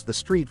across the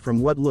street from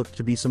what looked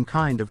to be some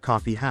kind of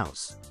coffee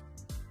house.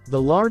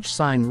 The large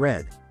sign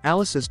read,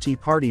 Alice's Tea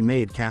Party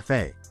Made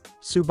Cafe.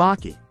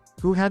 Tsubaki,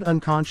 who had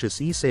unconscious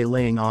Issei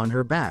laying on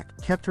her back,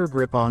 kept her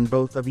grip on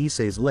both of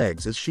Issei's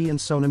legs as she and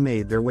Sona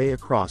made their way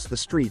across the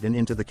street and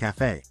into the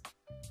cafe.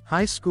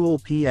 High School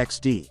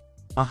PXD.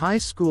 A High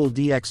School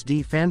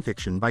DxD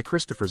fanfiction by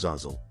Christopher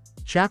Zozel.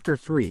 Chapter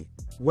 3.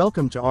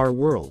 Welcome to our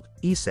world,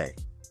 Issei.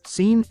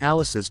 Scene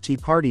Alice's Tea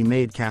Party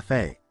Made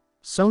Cafe.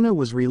 Sona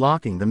was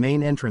relocking the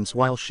main entrance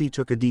while she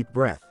took a deep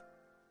breath.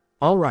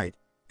 Alright,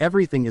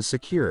 everything is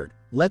secured,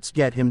 let's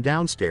get him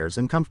downstairs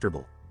and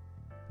comfortable.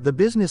 The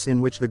business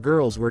in which the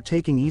girls were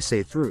taking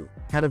Issei through,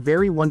 had a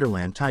very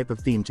Wonderland type of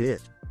theme to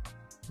it.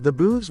 The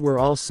booths were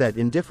all set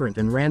in different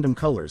and random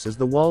colors as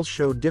the walls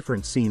showed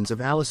different scenes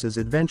of Alice's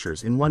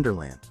adventures in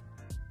Wonderland.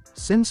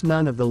 Since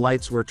none of the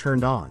lights were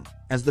turned on,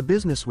 as the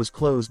business was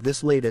closed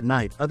this late at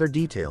night, other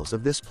details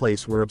of this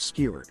place were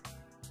obscured.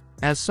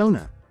 As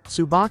Sona,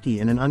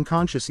 Tsubaki and an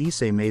unconscious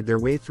Issei made their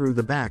way through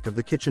the back of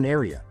the kitchen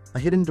area, a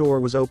hidden door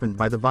was opened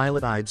by the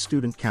violet-eyed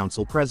student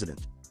council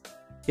president.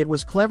 It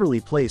was cleverly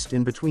placed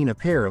in between a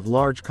pair of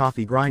large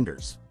coffee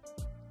grinders.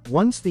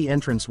 Once the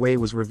entranceway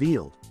was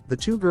revealed, the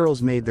two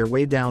girls made their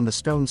way down the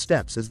stone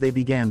steps as they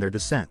began their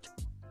descent.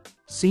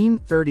 Scene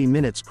 30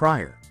 minutes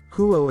prior,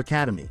 Kuo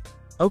Academy.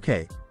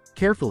 Okay,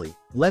 carefully,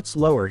 let's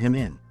lower him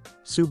in.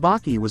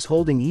 Tsubaki was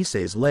holding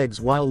Issei's legs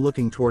while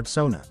looking toward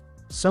Sona.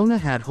 Sona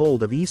had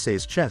hold of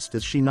Issei's chest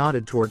as she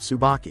nodded toward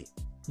Tsubaki.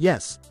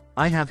 Yes,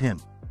 I have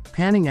him.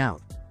 Panning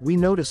out, we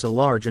notice a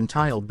large and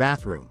tiled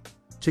bathroom.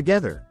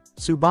 Together,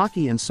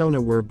 Tsubaki and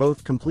Sona were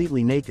both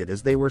completely naked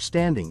as they were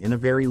standing in a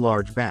very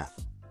large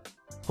bath.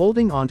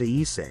 Holding onto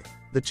Issei,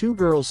 the two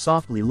girls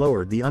softly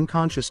lowered the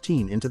unconscious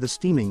teen into the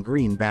steaming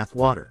green bath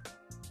water.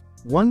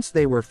 Once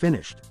they were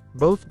finished,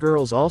 both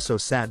girls also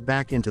sat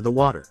back into the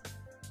water.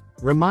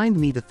 Remind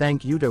me to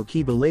thank Yuto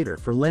Kiba later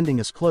for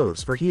lending us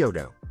clothes for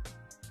Hyodo.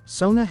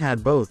 Sona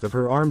had both of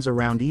her arms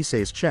around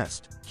Issei's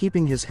chest,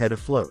 keeping his head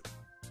afloat.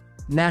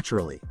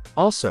 Naturally.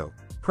 Also,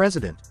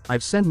 President,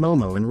 I've sent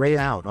Momo and Ray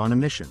out on a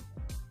mission.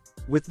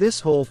 With this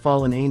whole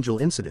fallen angel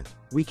incident,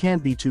 we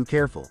can't be too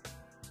careful.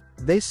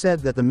 They said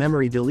that the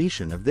memory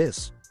deletion of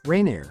this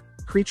Rainier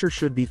creature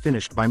should be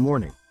finished by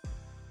morning.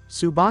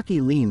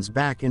 Tsubaki leans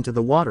back into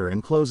the water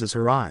and closes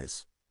her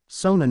eyes.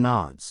 Sona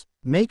nods.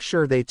 Make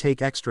sure they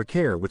take extra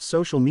care with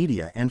social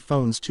media and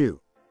phones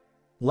too.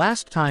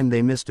 Last time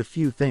they missed a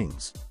few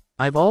things.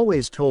 I've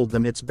always told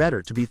them it's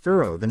better to be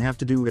thorough than have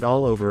to do it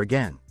all over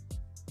again.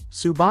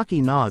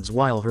 Tsubaki nods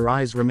while her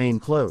eyes remain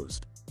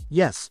closed.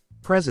 Yes,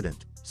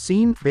 President.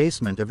 Scene,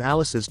 basement of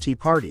Alice's tea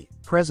party,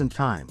 present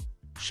time.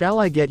 Shall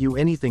I get you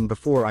anything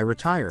before I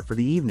retire for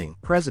the evening,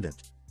 President?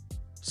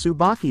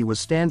 Tsubaki was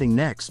standing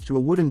next to a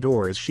wooden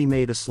door as she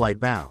made a slight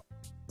bow.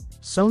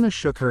 Sona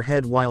shook her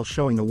head while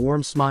showing a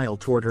warm smile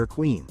toward her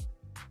queen.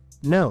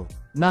 No,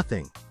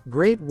 nothing.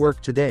 Great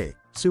work today,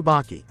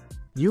 Tsubaki.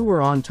 You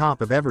were on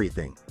top of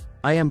everything.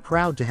 I am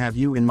proud to have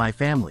you in my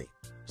family.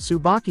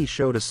 Tsubaki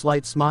showed a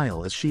slight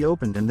smile as she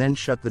opened and then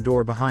shut the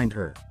door behind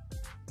her.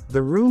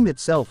 The room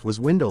itself was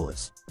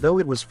windowless, though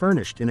it was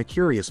furnished in a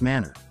curious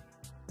manner.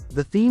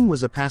 The theme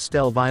was a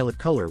pastel violet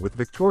color with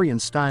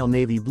Victorian-style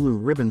navy blue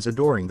ribbons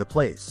adoring the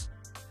place.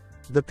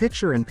 The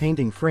picture and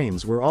painting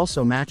frames were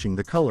also matching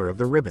the color of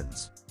the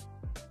ribbons.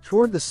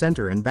 Toward the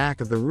center and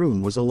back of the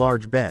room was a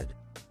large bed.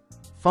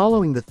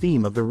 Following the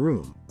theme of the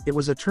room, it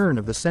was a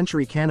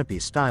turn-of-the-century canopy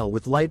style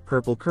with light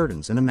purple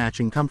curtains and a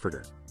matching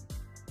comforter.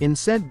 In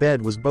said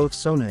bed was both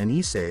Sona and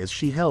Issei as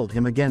she held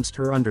him against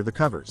her under the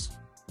covers.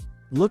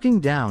 Looking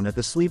down at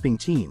the sleeping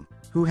teen,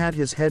 who had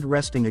his head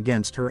resting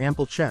against her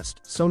ample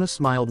chest, Sona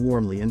smiled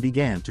warmly and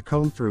began to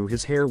comb through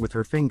his hair with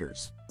her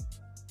fingers.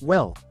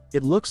 Well,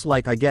 it looks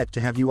like I get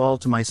to have you all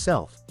to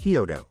myself,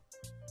 Hyodo.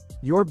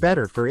 You're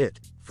better for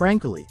it.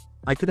 Frankly,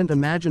 I couldn't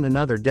imagine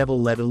another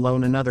devil, let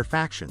alone another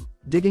faction,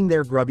 digging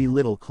their grubby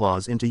little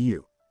claws into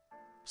you.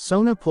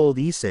 Sona pulled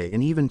Issei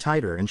in even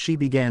tighter and she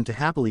began to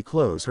happily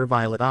close her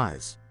violet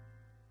eyes.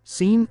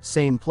 Scene,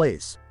 same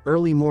place,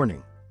 early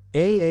morning.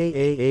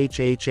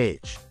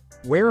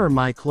 Where are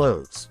my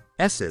clothes?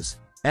 SS,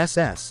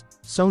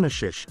 Sona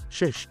shish,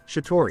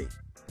 Shitori.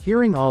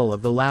 Hearing all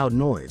of the loud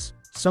noise,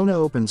 Sona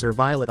opens her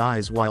violet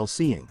eyes while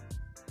seeing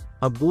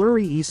a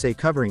blurry Issei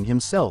covering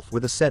himself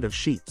with a set of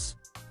sheets.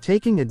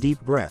 Taking a deep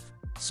breath,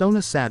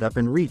 Sona sat up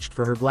and reached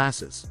for her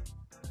glasses.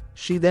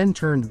 She then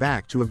turned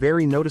back to a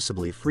very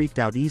noticeably freaked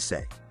out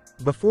Issei.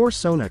 Before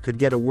Sona could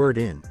get a word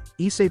in,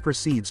 Issei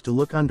proceeds to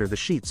look under the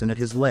sheets and at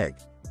his leg.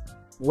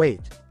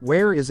 Wait,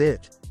 where is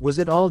it? Was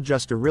it all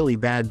just a really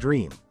bad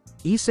dream?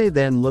 Issei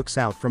then looks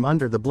out from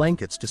under the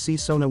blankets to see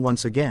Sona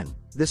once again.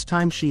 This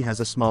time she has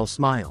a small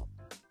smile.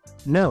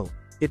 No,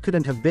 it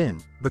couldn't have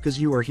been, because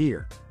you are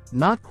here.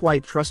 Not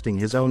quite trusting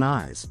his own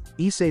eyes,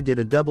 Issei did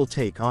a double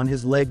take on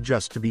his leg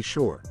just to be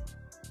sure.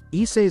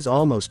 Issei's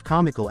almost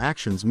comical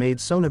actions made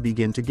Sona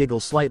begin to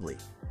giggle slightly.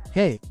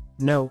 Hey,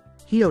 no,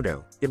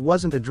 Hyodo, it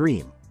wasn't a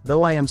dream,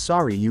 though I am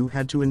sorry you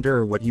had to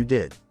endure what you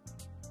did.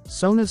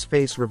 Sona's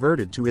face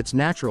reverted to its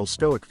natural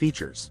stoic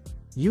features.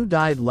 You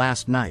died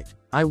last night.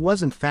 I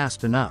wasn't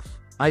fast enough.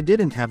 I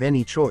didn't have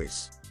any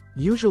choice.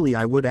 Usually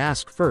I would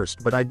ask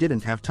first, but I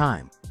didn't have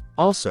time.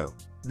 Also,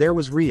 there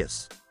was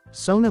Rias.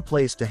 Sona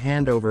placed a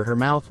hand over her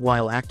mouth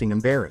while acting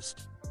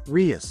embarrassed.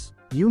 Rias,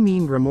 you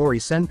mean Ramori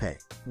Senpai?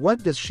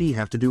 What does she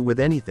have to do with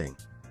anything?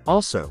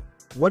 Also,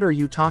 what are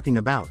you talking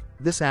about,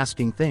 this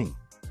asking thing?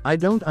 I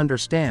don't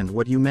understand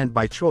what you meant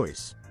by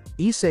choice.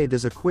 Issei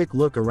does a quick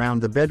look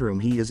around the bedroom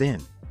he is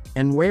in.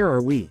 And where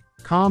are we?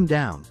 Calm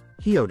down,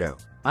 Hyodo.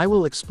 I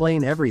will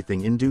explain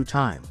everything in due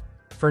time.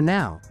 For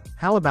now,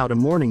 how about a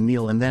morning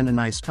meal and then a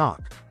nice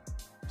talk?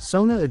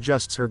 Sona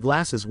adjusts her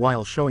glasses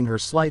while showing her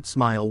slight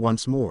smile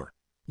once more.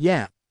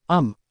 Yeah,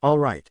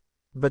 alright.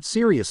 But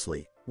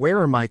seriously, where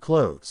are my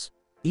clothes?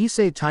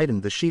 Issei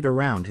tightened the sheet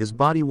around his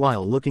body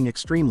while looking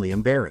extremely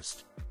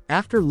embarrassed.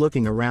 After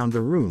looking around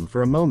the room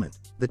for a moment,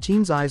 the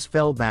teen's eyes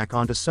fell back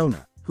onto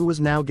Sona, who was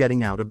now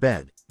getting out of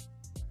bed.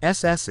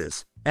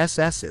 SS's,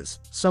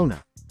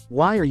 Sona.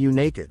 Why are you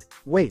naked?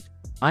 Wait,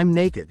 I'm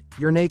naked,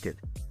 you're naked.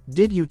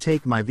 Did you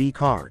take my V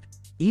card?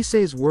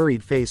 Issei's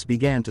worried face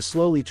began to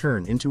slowly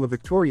turn into a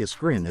victorious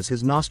grin as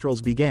his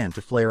nostrils began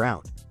to flare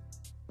out.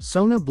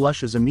 Sona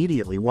blushes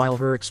immediately while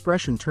her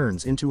expression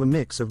turns into a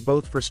mix of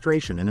both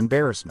frustration and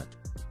embarrassment.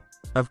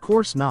 Of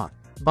course not,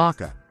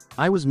 Baka.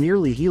 I was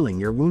merely healing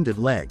your wounded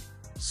leg.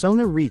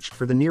 Sona reached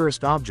for the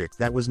nearest object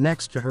that was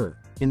next to her,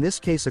 in this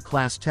case a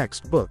class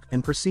textbook,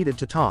 and proceeded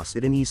to toss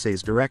it in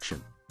Issei's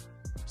direction.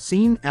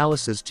 Scene,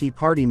 Alice's tea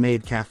party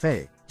maid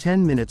cafe,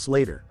 10 minutes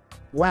later.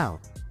 Wow,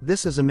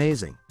 this is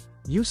amazing.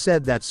 You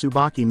said that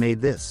Tsubaki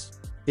made this.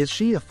 Is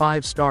she a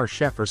 5-star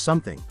chef or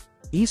something?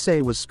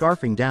 Issei was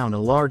scarfing down a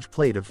large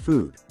plate of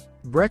food.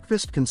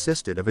 Breakfast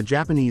consisted of a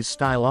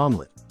Japanese-style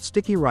omelet,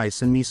 sticky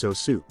rice and miso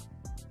soup.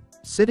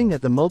 Sitting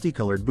at the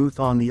multicolored booth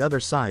on the other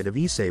side of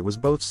Issei was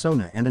both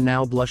Sona and a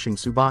now blushing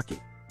Tsubaki.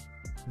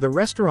 The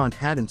restaurant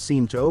hadn't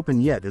seemed to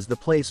open yet as the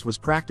place was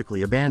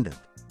practically abandoned.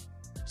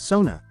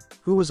 Sona,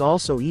 who was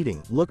also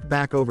eating, looked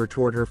back over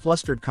toward her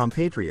flustered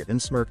compatriot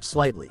and smirked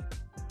slightly.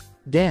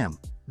 Damn,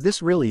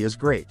 This really is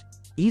great.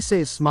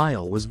 Issei's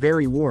smile was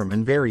very warm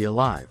and very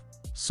alive.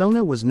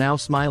 Sona was now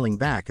smiling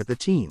back at the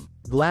team,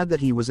 glad that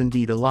he was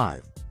indeed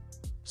alive.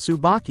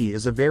 Tsubaki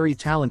is a very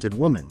talented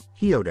woman,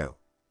 Hyodo.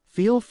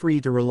 Feel free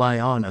to rely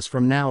on us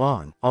from now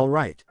on,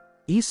 alright.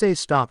 Issei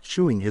stopped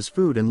chewing his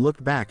food and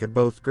looked back at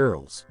both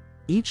girls.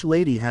 Each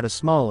lady had a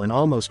small and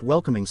almost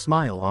welcoming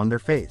smile on their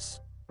face.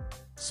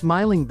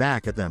 Smiling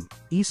back at them,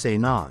 Issei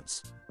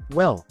nods.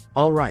 Well,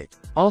 alright.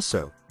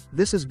 Also,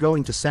 this is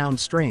going to sound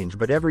strange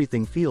but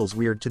everything feels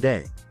weird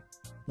today.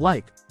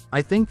 Like,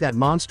 I think that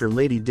monster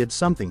lady did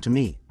something to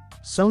me.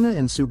 Sona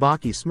and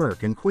Tsubaki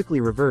smirk and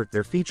quickly revert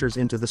their features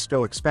into the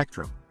stoic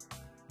spectrum.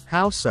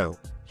 How so,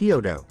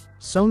 Hyodo?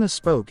 Sona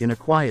spoke in a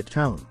quiet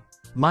tone.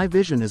 My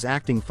vision is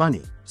acting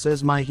funny,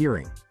 says my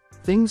hearing.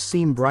 Things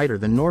seem brighter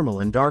than normal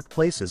and dark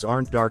places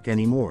aren't dark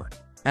anymore.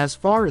 As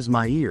far as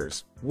my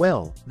ears,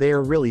 well, they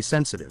are really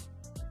sensitive.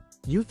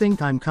 You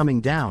think I'm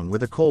coming down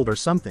with a cold or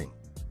something?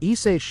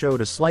 Issei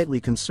showed a slightly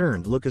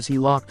concerned look as he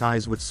locked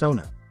eyes with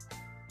Sona.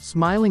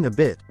 Smiling a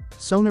bit,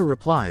 Sona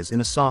replies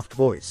in a soft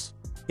voice.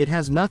 It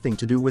has nothing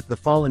to do with the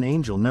fallen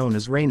angel known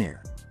as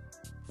Rainier.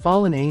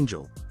 Fallen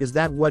angel, is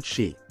that what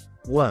she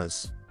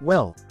was?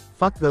 Well,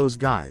 fuck those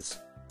guys.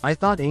 I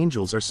thought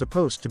angels are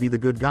supposed to be the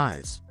good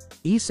guys.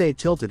 Issei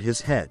tilted his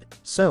head.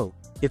 So,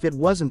 if it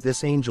wasn't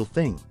this angel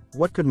thing,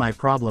 what could my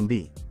problem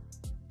be?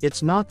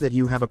 It's not that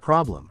you have a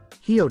problem,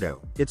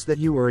 Hyodo, it's that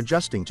you are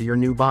adjusting to your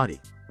new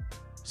body.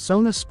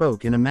 Sona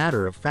spoke in a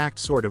matter-of-fact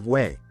sort of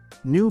way.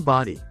 New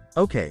body.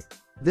 Okay.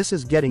 This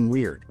is getting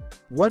weird.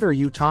 What are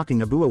you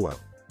talking about?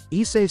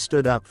 Issei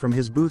stood up from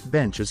his booth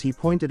bench as he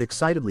pointed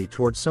excitedly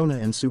toward Sona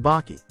and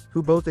Tsubaki,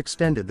 who both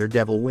extended their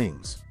devil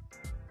wings.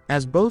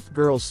 As both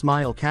girls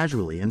smile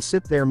casually and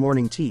sip their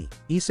morning tea,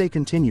 Issei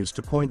continues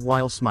to point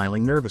while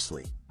smiling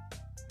nervously.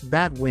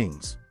 Bat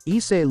wings.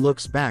 Issei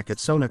looks back at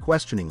Sona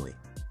questioningly.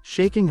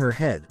 Shaking her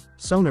head,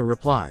 Sona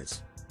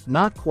replies.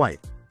 Not quite.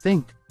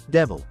 Think,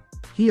 devil.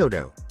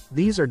 Hyodo,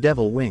 these are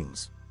devil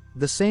wings.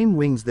 The same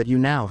wings that you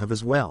now have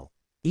as well.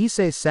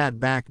 Issei sat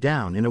back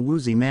down in a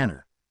woozy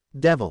manner.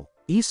 Devil.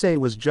 Issei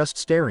was just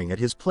staring at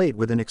his plate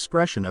with an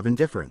expression of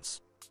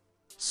indifference.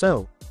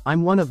 So,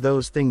 I'm one of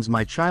those things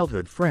my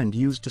childhood friend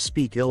used to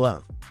speak ill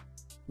of.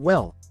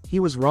 Well, he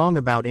was wrong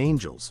about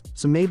angels,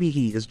 so maybe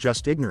he is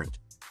just ignorant.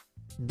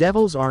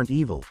 Devils aren't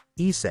evil,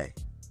 Issei.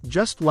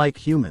 Just like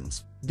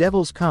humans,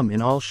 devils come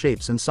in all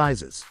shapes and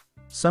sizes.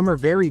 Some are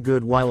very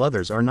good while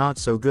others are not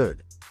so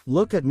good.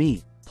 Look at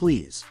me,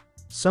 please.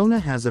 Sona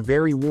has a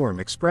very warm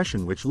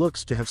expression which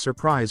looks to have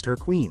surprised her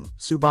queen,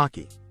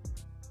 Tsubaki.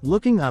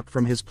 Looking up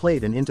from his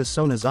plate and into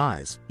Sona's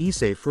eyes,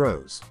 Issei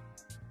froze.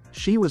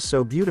 She was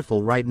so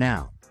beautiful right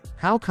now.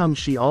 How come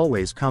she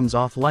always comes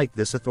off like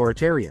this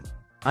authoritarian?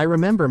 I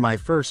remember my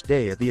first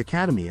day at the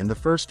academy and the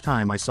first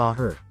time I saw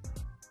her.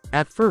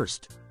 At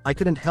first, I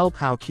couldn't help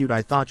how cute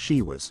I thought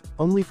she was,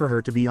 only for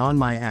her to be on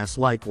my ass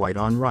like white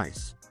on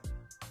rice.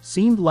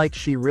 Seemed like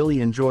she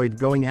really enjoyed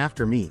going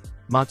after me,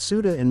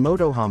 Matsuda and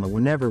Motohama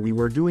whenever we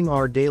were doing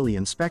our daily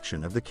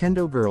inspection of the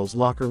Kendo girls'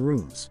 locker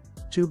rooms.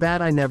 Too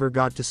bad I never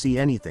got to see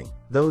anything,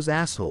 those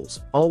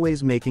assholes,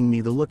 always making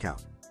me the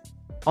lookout.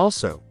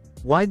 Also,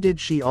 why did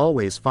she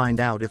always find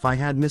out if I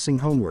had missing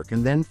homework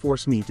and then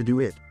force me to do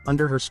it,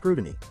 under her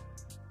scrutiny?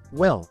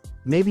 Well,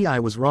 maybe I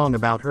was wrong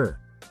about her.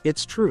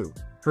 It's true,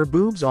 her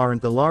boobs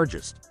aren't the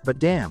largest, but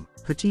damn,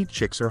 petite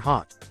chicks are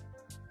hot.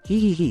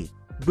 Hee.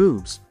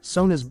 Boobs,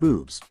 Sona's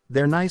boobs,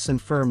 they're nice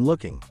and firm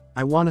looking,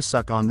 I wanna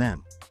suck on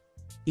them.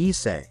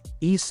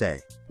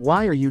 Issei,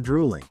 why are you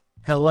drooling?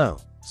 Hello.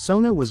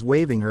 Sona was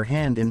waving her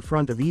hand in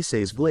front of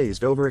Issei's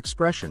glazed over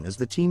expression as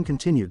the team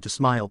continued to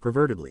smile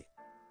pervertedly.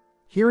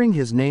 Hearing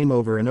his name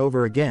over and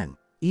over again,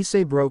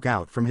 Issei broke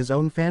out from his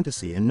own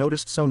fantasy and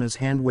noticed Sona's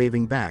hand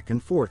waving back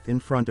and forth in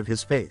front of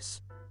his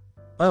face.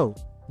 Oh,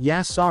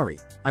 yeah, sorry,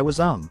 I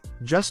was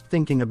just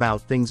thinking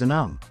about things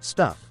and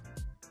stuff.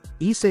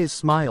 Issei's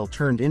smile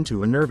turned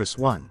into a nervous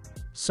one.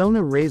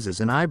 Sona raises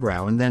an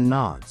eyebrow and then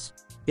nods.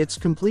 It's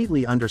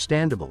completely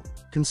understandable,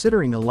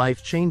 considering a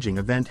life-changing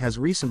event has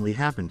recently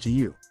happened to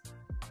you.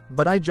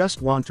 But I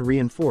just want to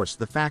reinforce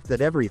the fact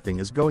that everything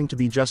is going to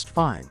be just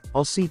fine,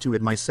 I'll see to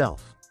it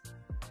myself.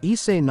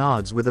 Issei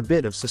nods with a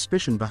bit of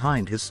suspicion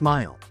behind his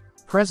smile.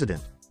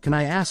 President, can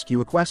I ask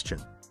you a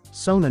question?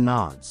 Sona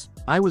nods.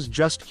 I was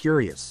just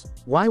curious.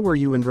 Why were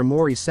you and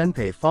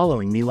Romori-senpai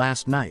following me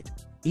last night?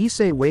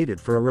 Issei waited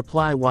for a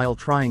reply while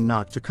trying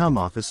not to come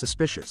off as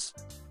suspicious.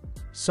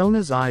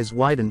 Sona's eyes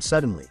widened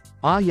suddenly.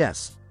 Ah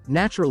yes,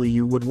 naturally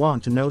you would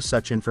want to know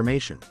such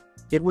information.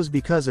 It was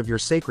because of your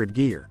sacred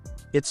gear.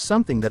 It's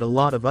something that a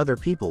lot of other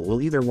people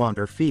will either want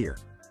or fear.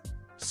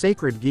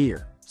 Sacred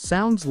gear.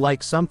 Sounds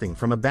like something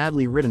from a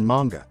badly written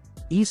manga.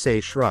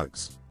 Issei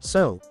shrugs.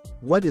 So,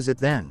 what is it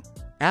then?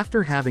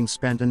 After having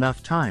spent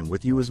enough time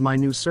with you as my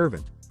new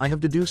servant, I have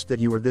deduced that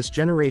you are this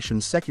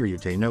generation's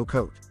Sekyurute no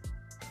Coat.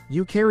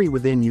 You carry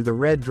within you the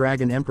Red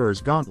Dragon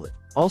Emperor's Gauntlet,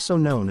 also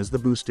known as the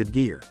Boosted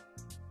Gear.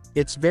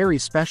 It's very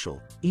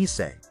special,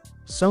 Issei.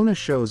 Sona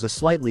shows a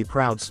slightly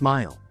proud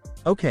smile.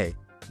 Okay,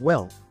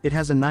 Well, it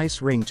has a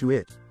nice ring to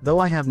it, though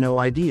I have no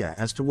idea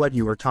as to what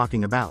you are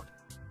talking about.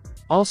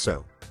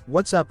 Also,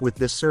 what's up with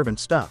this servant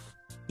stuff?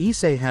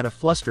 Issei had a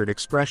flustered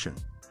expression.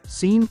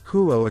 Scene,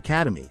 Kuo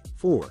Academy,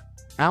 4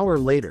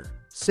 hours later.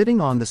 Sitting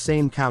on the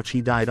same couch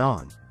he died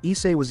on,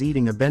 Issei was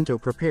eating a bento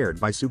prepared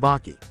by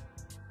Tsubaki.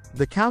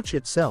 The couch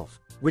itself,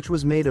 which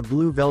was made of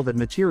blue velvet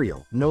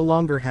material, no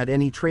longer had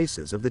any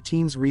traces of the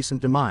teen's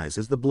recent demise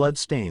as the blood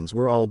stains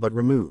were all but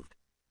removed.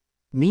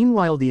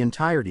 Meanwhile, the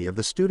entirety of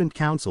the student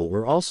council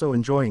were also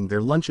enjoying their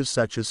lunches,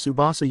 such as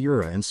Tsubasa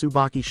Yura and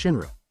Tsubaki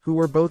Shinra, who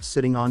were both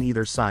sitting on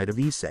either side of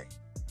Issei.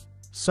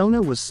 Sona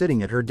was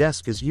sitting at her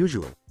desk as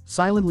usual,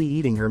 silently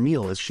eating her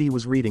meal as she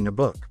was reading a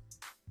book.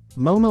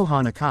 Momo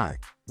Hanakai,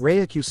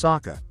 Rei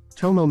Kusaka,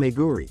 Tomo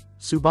Meguri,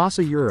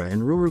 Tsubasa Yura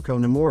and Ruruko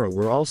Nomura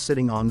were all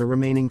sitting on the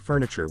remaining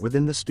furniture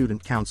within the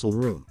student council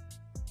room.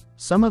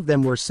 Some of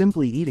them were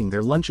simply eating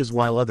their lunches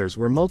while others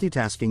were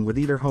multitasking with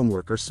either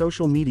homework or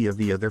social media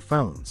via their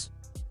phones.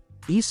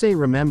 Issei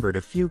remembered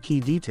a few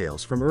key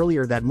details from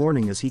earlier that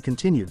morning as he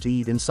continued to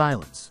eat in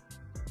silence.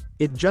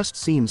 It just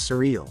seems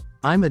surreal.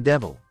 I'm a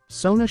devil.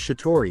 Sona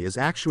Shitori is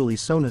actually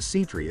Sona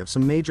Sitri of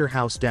some major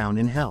house down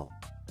in hell.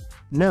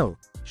 No,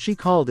 she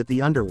called it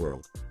the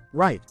underworld.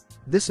 Right,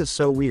 this is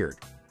so weird.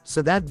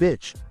 So that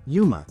bitch,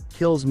 Yuma,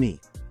 kills me.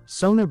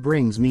 Sona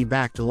brings me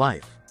back to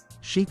life.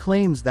 She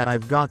claims that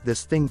I've got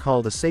this thing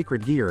called a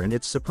sacred gear and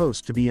it's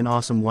supposed to be an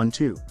awesome one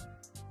too.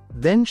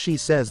 Then she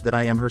says that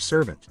I am her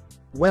servant.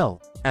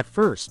 Well, at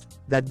first,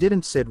 that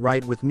didn't sit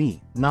right with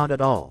me, not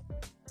at all.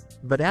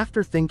 But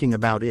after thinking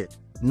about it,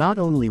 not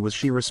only was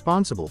she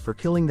responsible for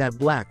killing that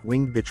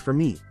black-winged bitch for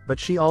me, but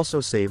she also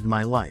saved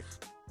my life.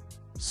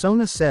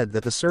 Sona said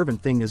that the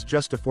servant thing is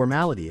just a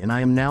formality and I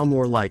am now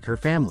more like her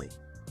family.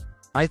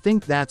 I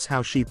think that's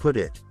how she put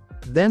it.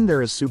 Then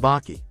there is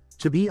Tsubaki.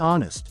 To be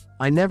honest,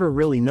 I never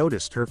really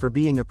noticed her for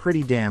being a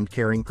pretty damned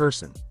caring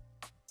person.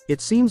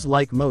 It seems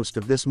like most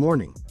of this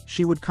morning,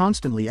 she would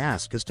constantly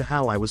ask as to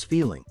how I was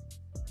feeling.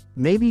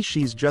 Maybe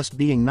she's just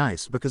being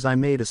nice because I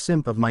made a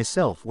simp of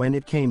myself when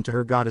it came to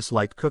her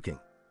goddess-like cooking.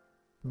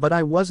 But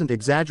I wasn't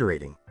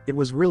exaggerating, it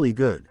was really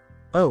good.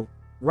 Oh,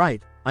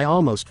 right, I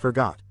almost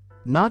forgot.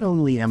 Not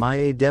only am I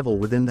a devil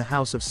within the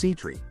House of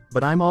Sitri,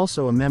 but I'm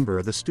also a member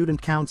of the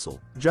Student Council,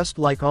 just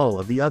like all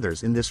of the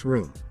others in this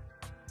room.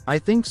 I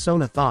think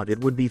Sona thought it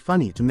would be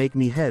funny to make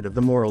me head of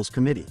the Morals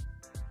Committee.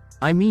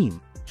 I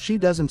mean, she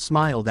doesn't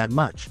smile that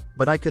much,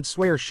 but I could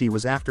swear she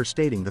was after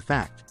stating the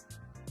fact.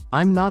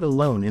 I'm not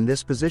alone in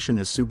this position,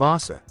 as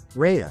Tsubasa,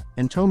 Rhea,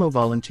 and Tomo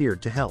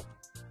volunteered to help.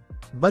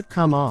 But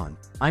come on,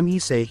 I'm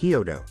Issei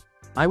Hyodo.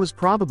 I was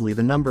probably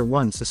the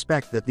 #1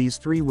 suspect that these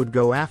three would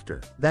go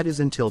after, that is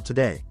until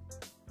today.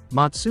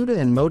 Matsuda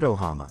and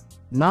Motohama,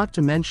 not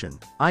to mention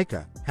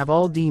Aika, have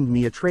all deemed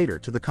me a traitor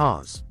to the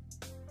cause.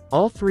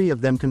 All three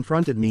of them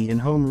confronted me in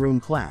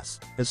homeroom class,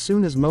 as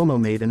soon as Momo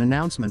made an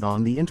announcement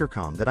on the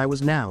intercom that I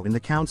was now in the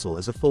council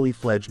as a fully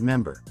fledged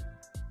member.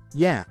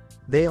 Yeah,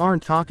 they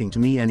aren't talking to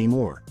me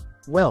anymore.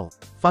 Well,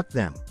 fuck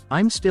them.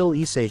 I'm still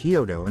Issei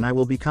Hyodo and I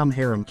will become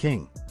Harem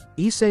King.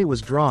 Issei was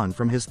drawn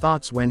from his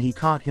thoughts when he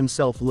caught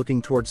himself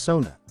looking toward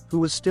Sona, who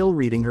was still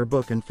reading her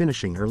book and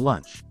finishing her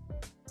lunch.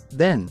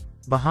 Then,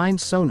 behind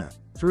Sona,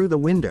 through the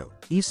window,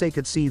 Issei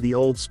could see the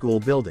old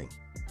school building.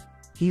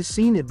 He's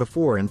seen it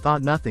before and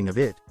thought nothing of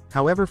it,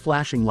 however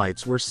flashing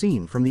lights were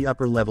seen from the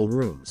upper level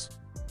rooms.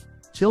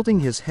 Tilting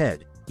his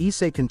head,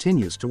 Issei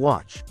continues to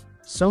watch.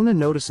 Sona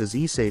notices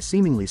Issei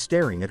seemingly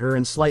staring at her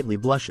and slightly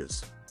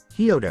blushes.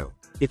 Hyodo,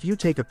 if you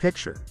take a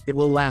picture, it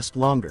will last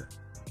longer.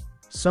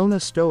 Sona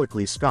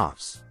stoically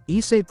scoffs.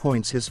 Issei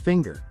points his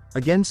finger,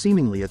 again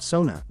seemingly at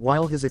Sona,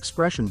 while his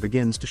expression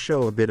begins to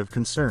show a bit of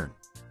concern.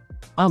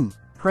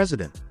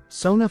 President.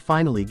 Sona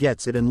finally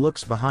gets it and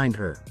looks behind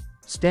her.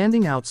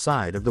 Standing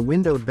outside of the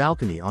windowed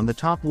balcony on the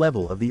top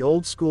level of the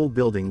old school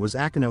building was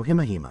Akano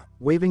Himahima,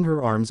 waving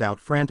her arms out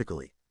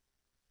frantically.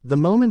 The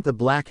moment the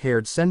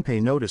black-haired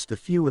senpai noticed a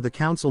few of the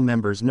council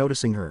members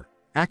noticing her,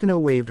 Akano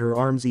waved her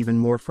arms even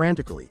more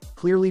frantically,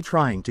 clearly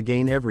trying to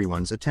gain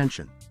everyone's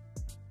attention.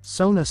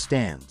 Sona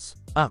stands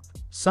up.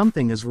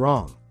 Something is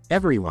wrong.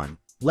 Everyone,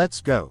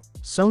 let's go.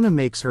 Sona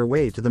makes her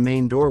way to the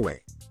main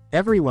doorway.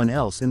 Everyone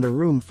else in the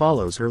room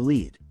follows her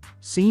lead.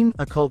 Scene,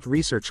 Occult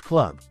Research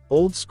Club,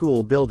 old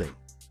school building.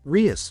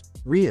 Rias,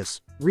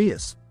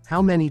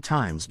 how many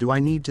times do I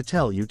need to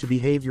tell you to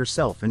behave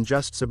yourself and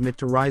just submit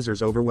to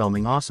Riser's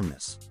overwhelming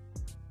awesomeness?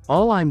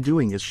 All I'm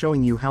doing is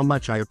showing you how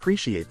much I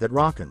appreciate that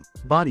rockin'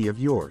 body of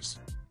yours.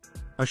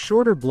 A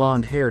shorter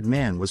blonde-haired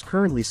man was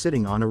currently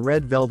sitting on a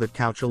red velvet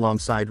couch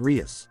alongside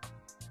Rias.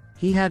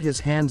 He had his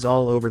hands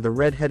all over the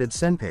red-headed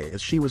senpai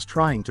as she was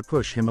trying to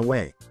push him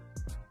away.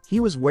 He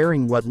was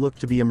wearing what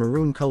looked to be a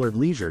maroon-colored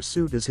leisure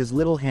suit as his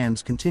little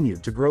hands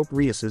continued to grope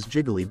Rias's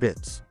jiggly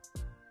bits.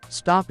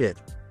 Stop it,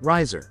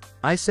 Riser.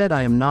 I said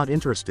I am not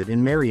interested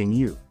in marrying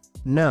you.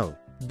 No,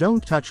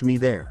 don't touch me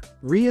there.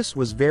 Rias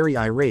was very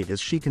irate as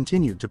she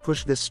continued to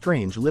push this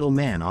strange little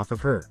man off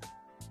of her.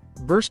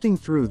 Bursting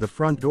through the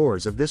front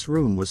doors of this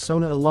room was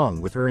Sona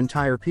along with her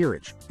entire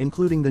peerage,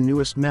 including the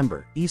newest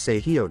member,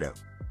 Issei Hyodo.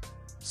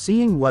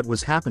 Seeing what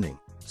was happening,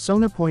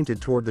 Sona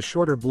pointed toward the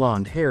shorter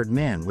blonde-haired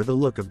man with a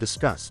look of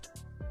disgust.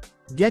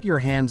 "Get your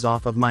hands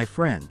off of my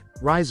friend,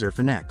 Riser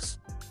Phenex."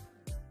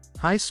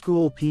 High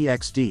School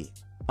PXD.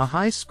 A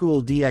High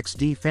School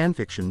DxD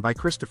fanfiction by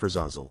Christopher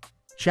Zozzle.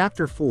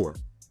 Chapter 4.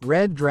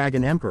 Red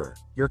Dragon Emperor,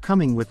 You're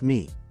Coming With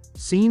Me.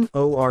 Scene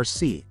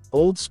ORC,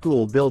 Old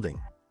School Building.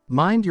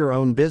 "Mind your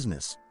own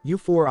business, you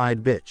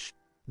four-eyed bitch."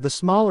 The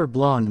smaller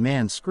blonde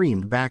man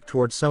screamed back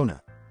toward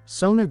Sona.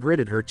 Sona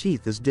gritted her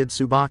teeth as did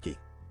Tsubaki.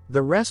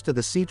 The rest of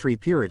the C3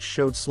 peerage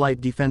showed slight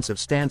defensive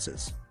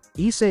stances.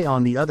 Issei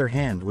on the other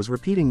hand was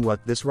repeating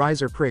what this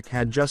riser prick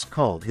had just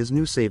called his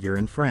new savior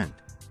and friend.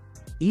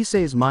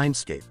 Issei's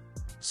mindscape.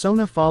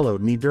 "Sona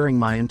followed me during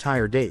my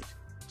entire date.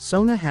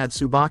 Sona had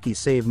Tsubaki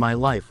save my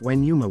life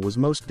when Yuma was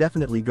most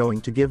definitely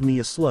going to give me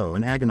a slow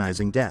and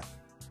agonizing death.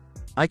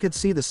 I could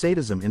see the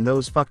sadism in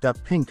those fucked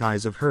up pink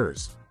eyes of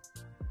hers.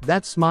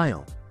 That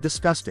smile,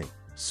 disgusting.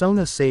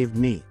 Sona saved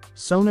me.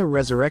 Sona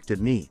resurrected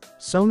me.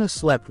 Sona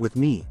slept with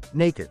me,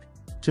 naked.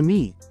 To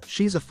me,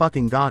 she's a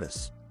fucking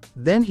goddess.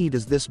 Then he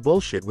does this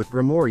bullshit with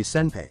Grimori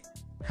Senpai.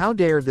 How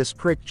dare this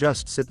prick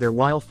just sit there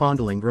while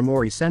fondling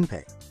Grimori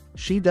Senpai?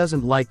 She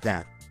doesn't like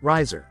that,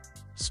 Riser.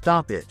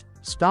 Stop it.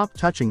 Stop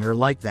touching her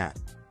like that.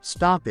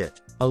 Stop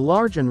it." A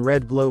large and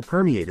red glow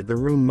permeated the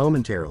room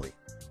momentarily.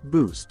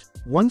 Boost.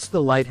 Once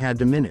the light had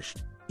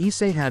diminished,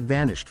 Issei had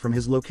vanished from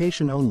his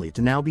location only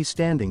to now be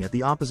standing at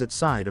the opposite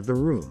side of the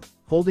room,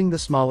 holding the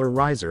smaller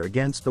Riser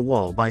against the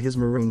wall by his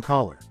maroon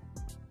collar.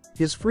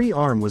 His free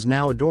arm was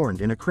now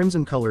adorned in a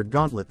crimson-colored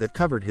gauntlet that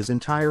covered his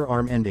entire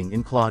arm ending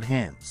in clawed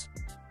hands.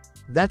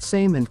 That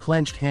same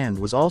unclenched hand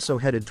was also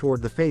headed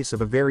toward the face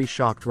of a very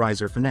shocked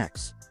Riser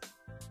Phenex.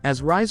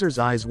 As Riser's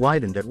eyes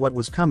widened at what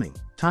was coming,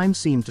 time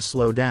seemed to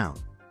slow down.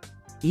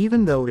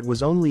 Even though it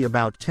was only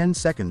about 10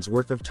 seconds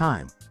worth of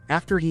time,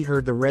 after he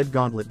heard the red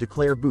gauntlet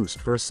declare boost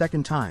for a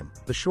second time,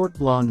 the short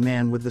blonde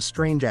man with the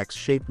strange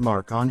X-shaped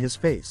mark on his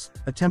face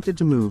attempted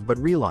to move but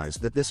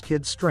realized that this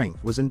kid's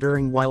strength was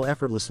enduring while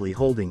effortlessly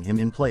holding him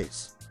in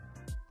place.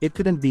 It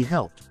couldn't be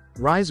helped.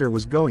 Riser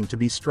was going to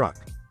be struck.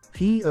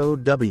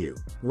 POW.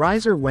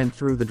 Riser went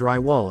through the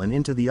drywall and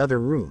into the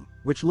other room,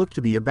 which looked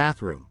to be a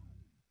bathroom.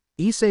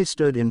 Issei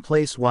stood in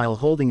place while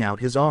holding out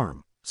his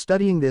arm,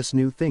 studying this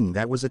new thing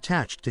that was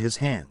attached to his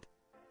hand.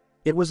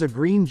 It was a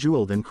green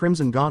jeweled and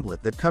crimson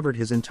gauntlet that covered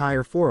his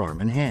entire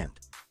forearm and hand.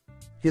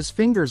 His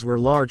fingers were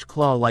large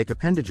claw-like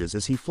appendages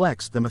as he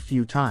flexed them a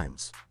few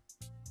times.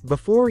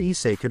 Before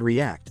Issei could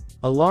react,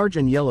 a large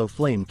and yellow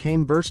flame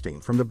came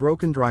bursting from the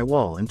broken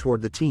drywall and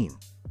toward the teen.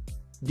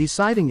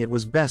 Deciding it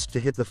was best to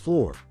hit the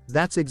floor,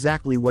 that's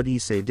exactly what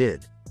Issei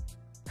did.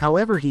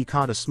 However, he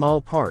caught a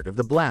small part of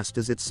the blast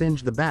as it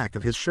singed the back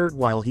of his shirt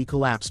while he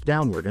collapsed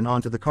downward and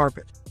onto the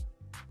carpet.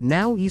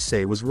 Now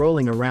Issei was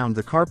rolling around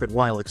the carpet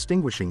while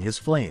extinguishing his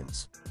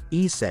flames.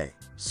 "Issei!"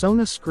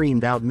 Sona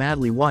screamed out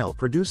madly while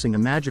producing a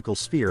magical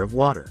sphere of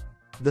water.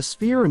 The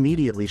sphere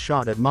immediately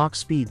shot at Mach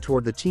speed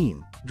toward the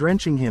teen,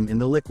 drenching him in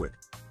the liquid.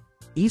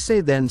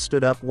 Issei then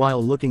stood up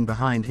while looking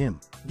behind him,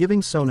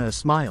 giving Sona a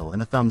smile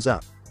and a thumbs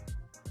up.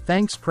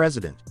 "Thanks,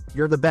 President,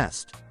 you're the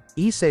best."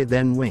 Issei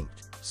then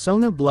winked.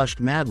 Sona blushed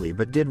madly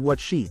but did what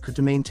she could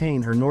to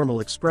maintain her normal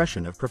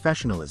expression of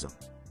professionalism.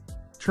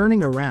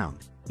 Turning around,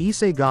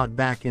 Issei got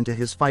back into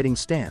his fighting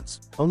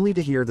stance, only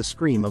to hear the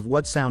scream of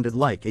what sounded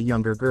like a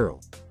younger girl.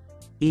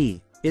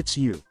 It's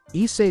you."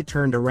 Issei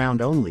turned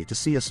around only to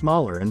see a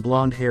smaller and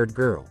blonde-haired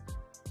girl.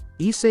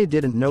 Issei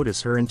didn't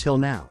notice her until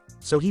now,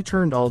 so he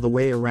turned all the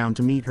way around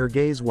to meet her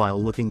gaze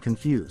while looking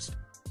confused.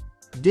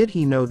 Did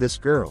he know this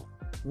girl?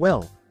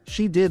 Well,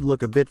 she did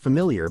look a bit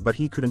familiar but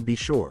he couldn't be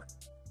sure.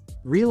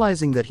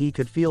 Realizing that he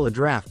could feel a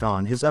draft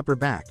on his upper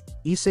back,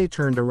 Issei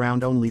turned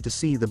around only to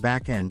see the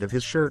back end of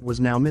his shirt was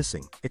now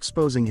missing,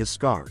 exposing his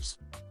scars.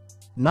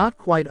 Not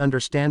quite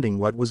understanding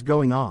what was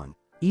going on,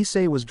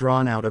 Issei was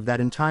drawn out of that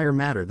entire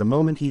matter the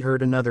moment he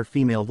heard another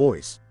female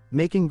voice,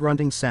 making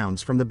grunting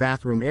sounds from the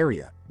bathroom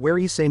area, where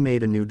Issei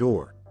made a new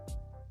door.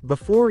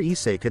 Before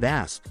Issei could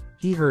ask,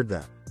 he heard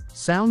the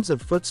sounds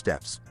of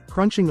footsteps,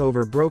 crunching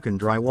over broken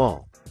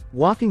drywall.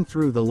 Walking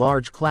through the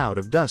large cloud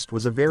of dust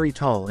was a very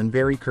tall and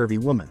very curvy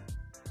woman.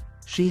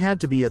 She had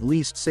to be at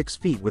least 6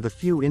 feet with a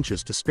few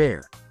inches to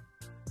spare.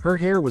 Her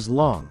hair was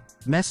long,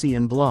 messy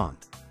and blonde.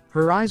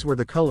 Her eyes were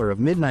the color of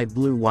midnight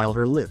blue while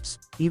her lips,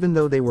 even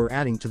though they were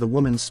adding to the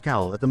woman's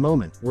scowl at the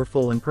moment, were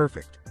full and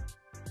perfect.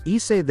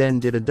 Issei then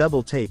did a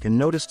double take and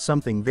noticed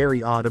something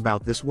very odd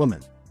about this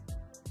woman.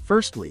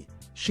 Firstly,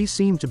 she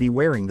seemed to be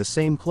wearing the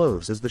same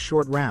clothes as the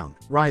short round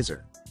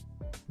Riser.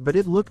 But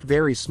it looked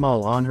very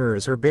small on her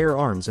as her bare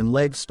arms and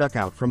legs stuck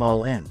out from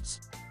all ends.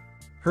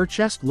 Her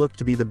chest looked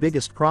to be the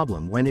biggest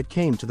problem when it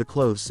came to the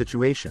clothes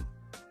situation.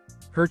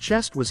 Her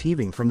chest was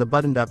heaving from the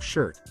buttoned-up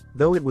shirt,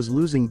 though it was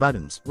losing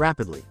buttons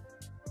rapidly.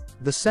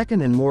 The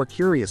second and more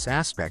curious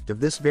aspect of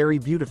this very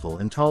beautiful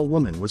and tall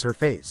woman was her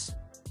face.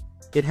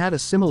 It had a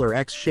similar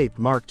X-shaped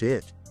mark to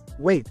it.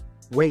 Wait,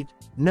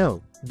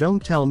 no,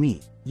 don't tell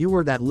me, you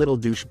were that little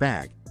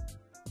douchebag.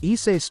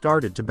 Issei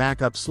started to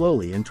back up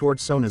slowly and toward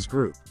Sona's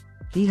group.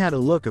 He had a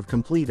look of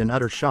complete and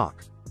utter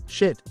shock.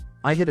 Shit,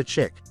 I hit a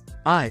chick.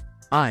 I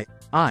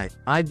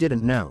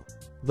didn't know.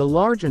 The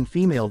large and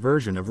female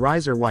version of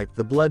Riser wiped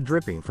the blood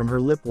dripping from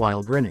her lip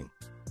while grinning.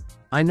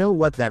 I know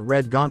what that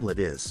red gauntlet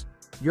is.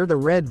 You're the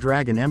Red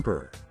Dragon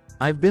Emperor.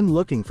 I've been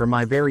looking for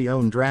my very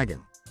own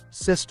dragon.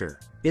 Sister,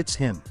 it's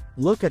him.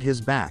 Look at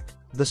his back.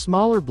 The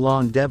smaller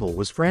blonde devil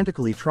was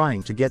frantically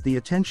trying to get the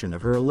attention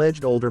of her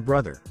alleged older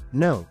brother.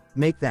 No,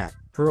 make that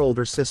her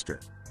older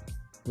sister.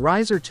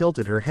 Riser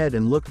tilted her head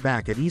and looked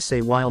back at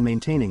Issei while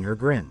maintaining her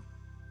grin.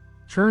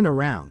 Turn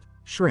around,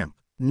 shrimp.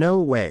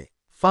 No way.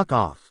 Fuck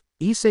off.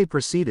 Issei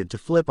proceeded to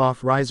flip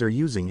off Riser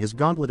using his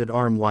gauntleted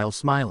arm while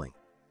smiling.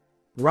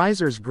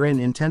 Riser's grin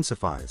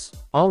intensifies.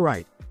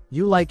 Alright,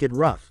 you like it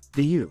rough,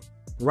 do you?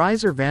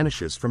 Riser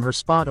vanishes from her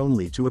spot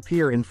only to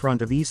appear in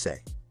front of Issei.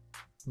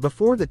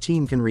 Before the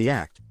team can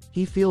react,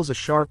 he feels a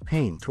sharp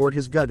pain toward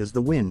his gut as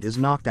the wind is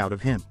knocked out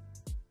of him.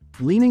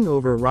 Leaning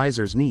over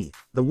Riser's knee,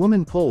 the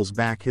woman pulls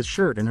back his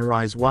shirt and her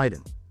eyes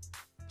widen.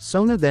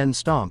 Sona then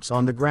stomps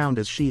on the ground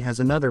as she has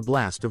another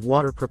blast of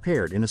water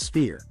prepared in a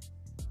sphere.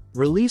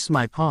 Release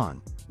my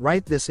pawn,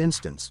 right this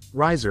instance,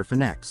 Riser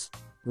Phenex.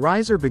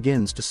 Riser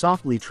begins to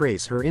softly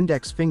trace her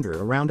index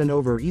finger around and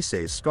over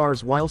Issei's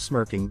scars while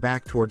smirking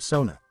back toward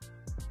Sona.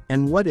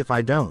 And what if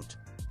I don't?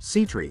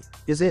 Citri,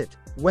 is it?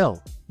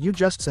 Well, you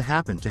just so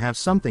happen to have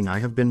something I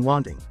have been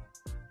wanting.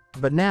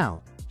 But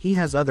now, he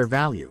has other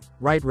value,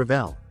 right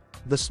Revel?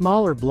 The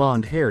smaller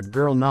blonde-haired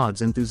girl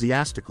nods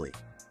enthusiastically.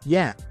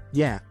 Yeah,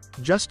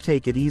 just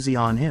take it easy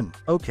on him,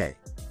 okay.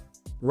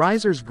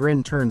 Riser's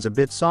grin turns a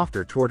bit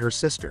softer toward her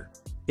sister.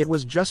 It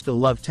was just a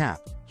love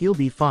tap, he'll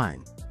be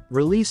fine.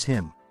 Release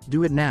him,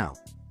 do it now.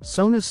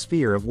 Sona's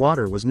sphere of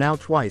water was now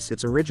twice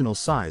its original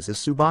size as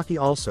Tsubaki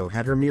also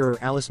had her mirror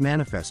Alice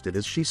manifested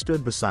as she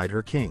stood beside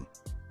her king.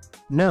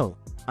 No,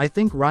 I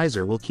think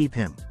Riser will keep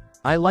him.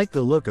 I like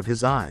the look of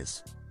his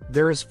eyes.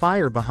 There is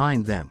fire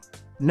behind them.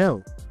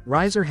 No,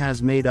 Riser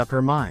has made up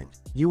her mind.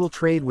 You will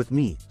trade with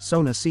me,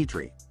 Sona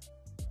Citri.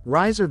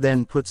 Riser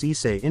then puts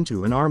Issei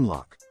into an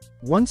armlock.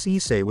 Once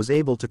Issei was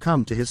able to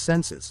come to his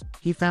senses,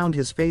 he found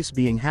his face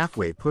being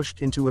halfway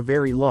pushed into a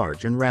very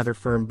large and rather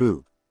firm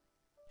boob.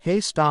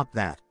 Hey, stop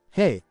that.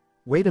 Hey,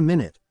 wait a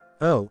minute.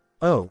 Oh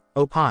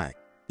pie.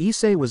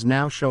 Issei was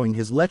now showing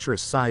his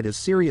lecherous side as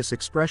serious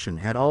expression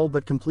had all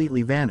but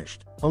completely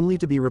vanished, only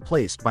to be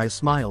replaced by a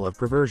smile of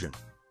perversion.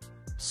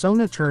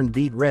 Sona turned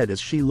beet red as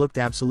she looked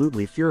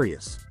absolutely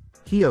furious.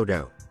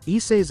 Hyodo.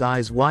 Issei's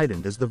eyes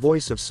widened as the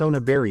voice of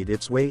Sona buried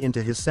its way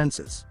into his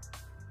senses.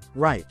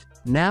 Right,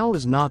 now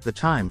is not the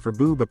time for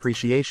boob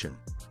appreciation.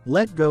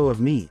 Let go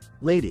of me,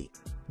 lady.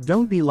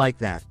 Don't be like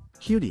that,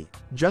 cutie,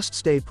 just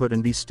stay put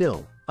and be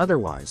still,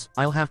 otherwise,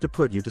 I'll have to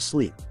put you to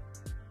sleep.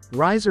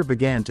 Riser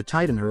began to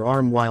tighten her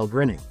arm while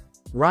grinning.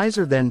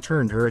 Riser then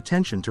turned her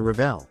attention to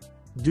Revel.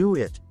 Do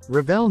it.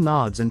 Revel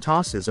nods and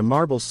tosses a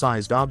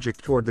marble-sized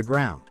object toward the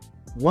ground.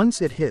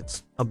 Once it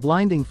hits, a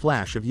blinding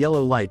flash of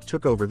yellow light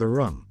took over the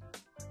room.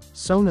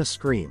 Sona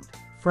screamed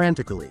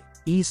frantically.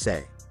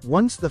 Issei.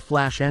 Once the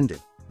flash ended,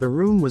 the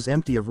room was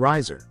empty of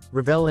Riser,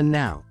 Revel and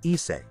now,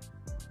 Issei.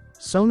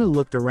 Sona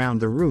looked around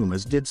the room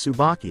as did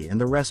Tsubaki and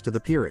the rest of the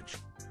peerage.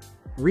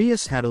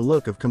 Rias had a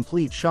look of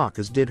complete shock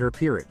as did her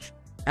peerage.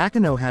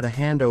 Akano had a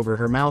hand over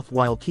her mouth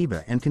while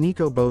Kiba and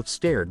Kaneko both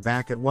stared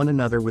back at one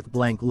another with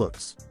blank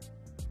looks.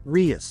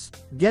 Rias,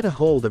 get a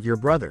hold of your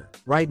brother,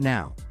 right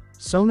now.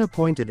 Sona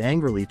pointed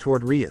angrily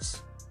toward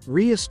Rias.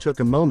 Rias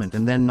took a moment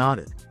and then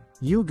nodded.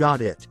 You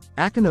got it.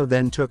 Akano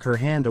then took her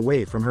hand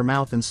away from her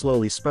mouth and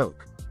slowly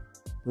spoke.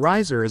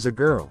 Riser is a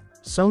girl.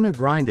 Sona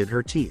grinded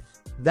her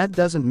teeth. That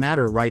doesn't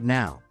matter right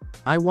now.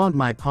 I want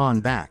my pawn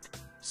back.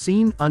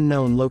 Scene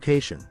unknown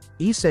location.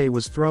 Issei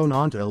was thrown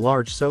onto a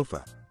large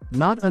sofa.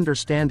 Not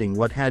understanding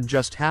what had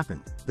just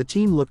happened, the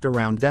team looked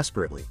around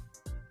desperately.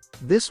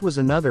 This was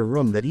another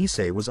room that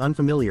Issei was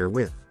unfamiliar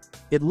with.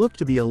 It looked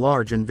to be a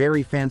large and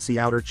very fancy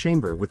outer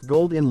chamber with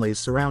gold inlays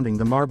surrounding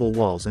the marble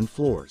walls and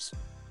floors.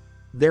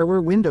 There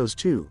were windows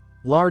too,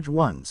 large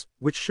ones,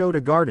 which showed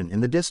a garden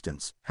in the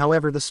distance,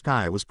 however the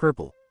sky was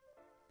purple.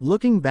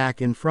 Looking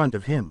back in front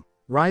of him,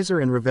 Riser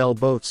and Revel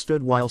both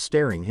stood while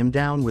staring him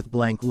down with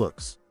blank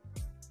looks.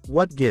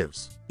 What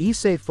gives?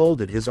 Issei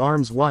folded his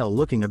arms while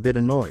looking a bit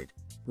annoyed.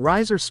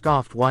 Riser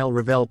scoffed while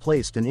Revel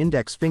placed an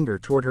index finger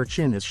toward her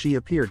chin as she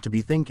appeared to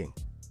be thinking.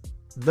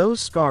 Those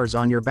scars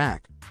on your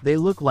back, they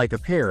look like a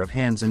pair of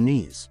hands and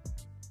knees.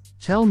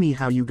 Tell me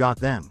how you got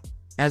them.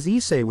 As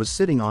Issei was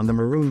sitting on the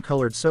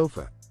maroon-colored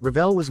sofa,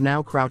 Revel was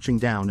now crouching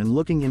down and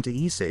looking into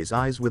Issei's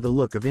eyes with a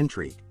look of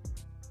intrigue.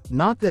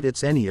 Not that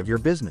it's any of your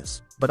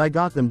business, but I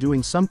got them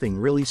doing something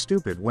really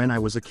stupid when I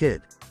was a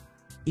kid.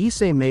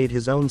 Issei made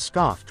his own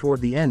scoff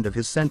toward the end of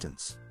his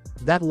sentence.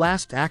 That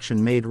last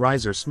action made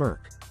Riser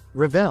smirk.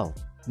 Revel,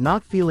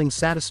 not feeling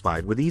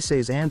satisfied with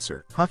Issei's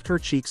answer, puffed her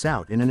cheeks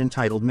out in an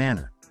entitled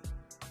manner.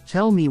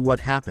 Tell me what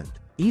happened.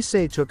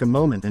 Issei took a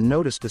moment and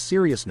noticed a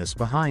seriousness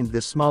behind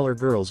this smaller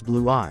girl's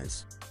blue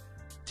eyes.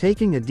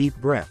 Taking a deep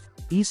breath,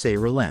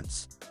 Issei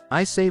relents.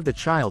 I saved a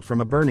child from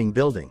a burning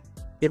building.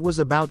 It was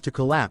about to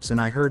collapse and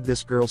I heard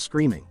this girl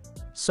screaming.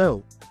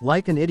 So,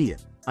 like an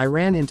idiot, I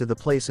ran into the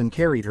place and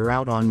carried her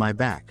out on my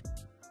back.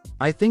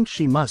 I think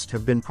she must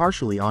have been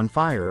partially on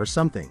fire or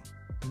something.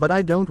 But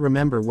I don't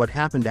remember what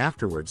happened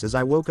afterwards as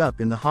I woke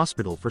up in the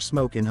hospital for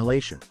smoke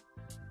inhalation.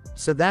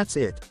 So that's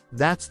it,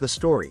 that's the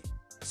story.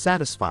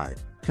 Satisfied.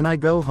 Can I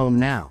go home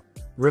now?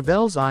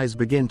 Ravel's eyes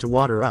begin to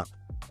water up.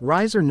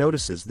 Riser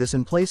notices this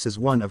and places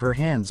one of her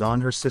hands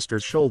on her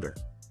sister's shoulder.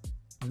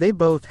 They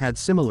both had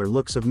similar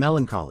looks of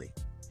melancholy.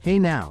 Hey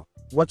now,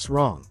 what's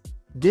wrong?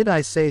 Did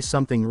I say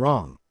something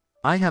wrong?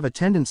 I have a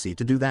tendency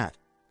to do that.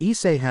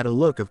 Issei had a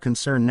look of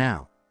concern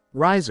now.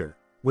 Riser,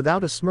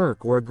 without a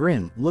smirk or a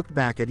grin, looked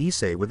back at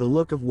Issei with a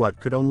look of what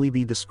could only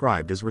be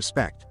described as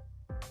respect.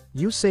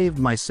 You saved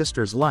my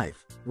sister's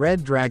life,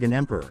 Red Dragon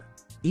Emperor.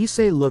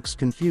 Issei looks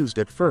confused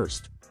at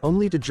first,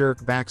 only to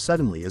jerk back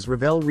suddenly as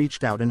Ravel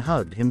reached out and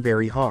hugged him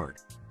very hard.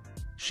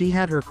 She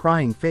had her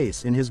crying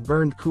face in his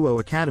burned Kuo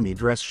Academy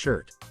dress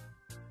shirt.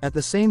 At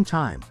the same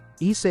time,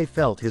 Issei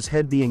felt his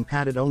head being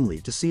patted only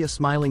to see a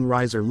smiling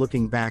Riser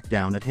looking back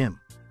down at him.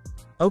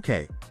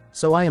 Okay,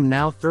 so I am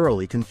now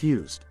thoroughly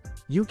confused.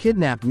 You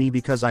kidnapped me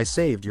because I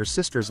saved your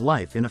sister's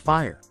life in a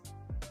fire.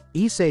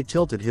 Issei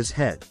tilted his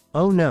head.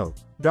 Oh no,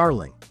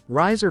 darling.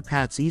 Riser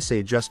pats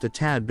Issei just a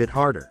tad bit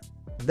harder.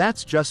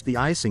 That's just the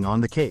icing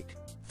on the cake.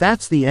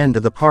 That's the end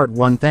of the part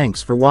 1.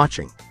 Thanks for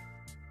watching.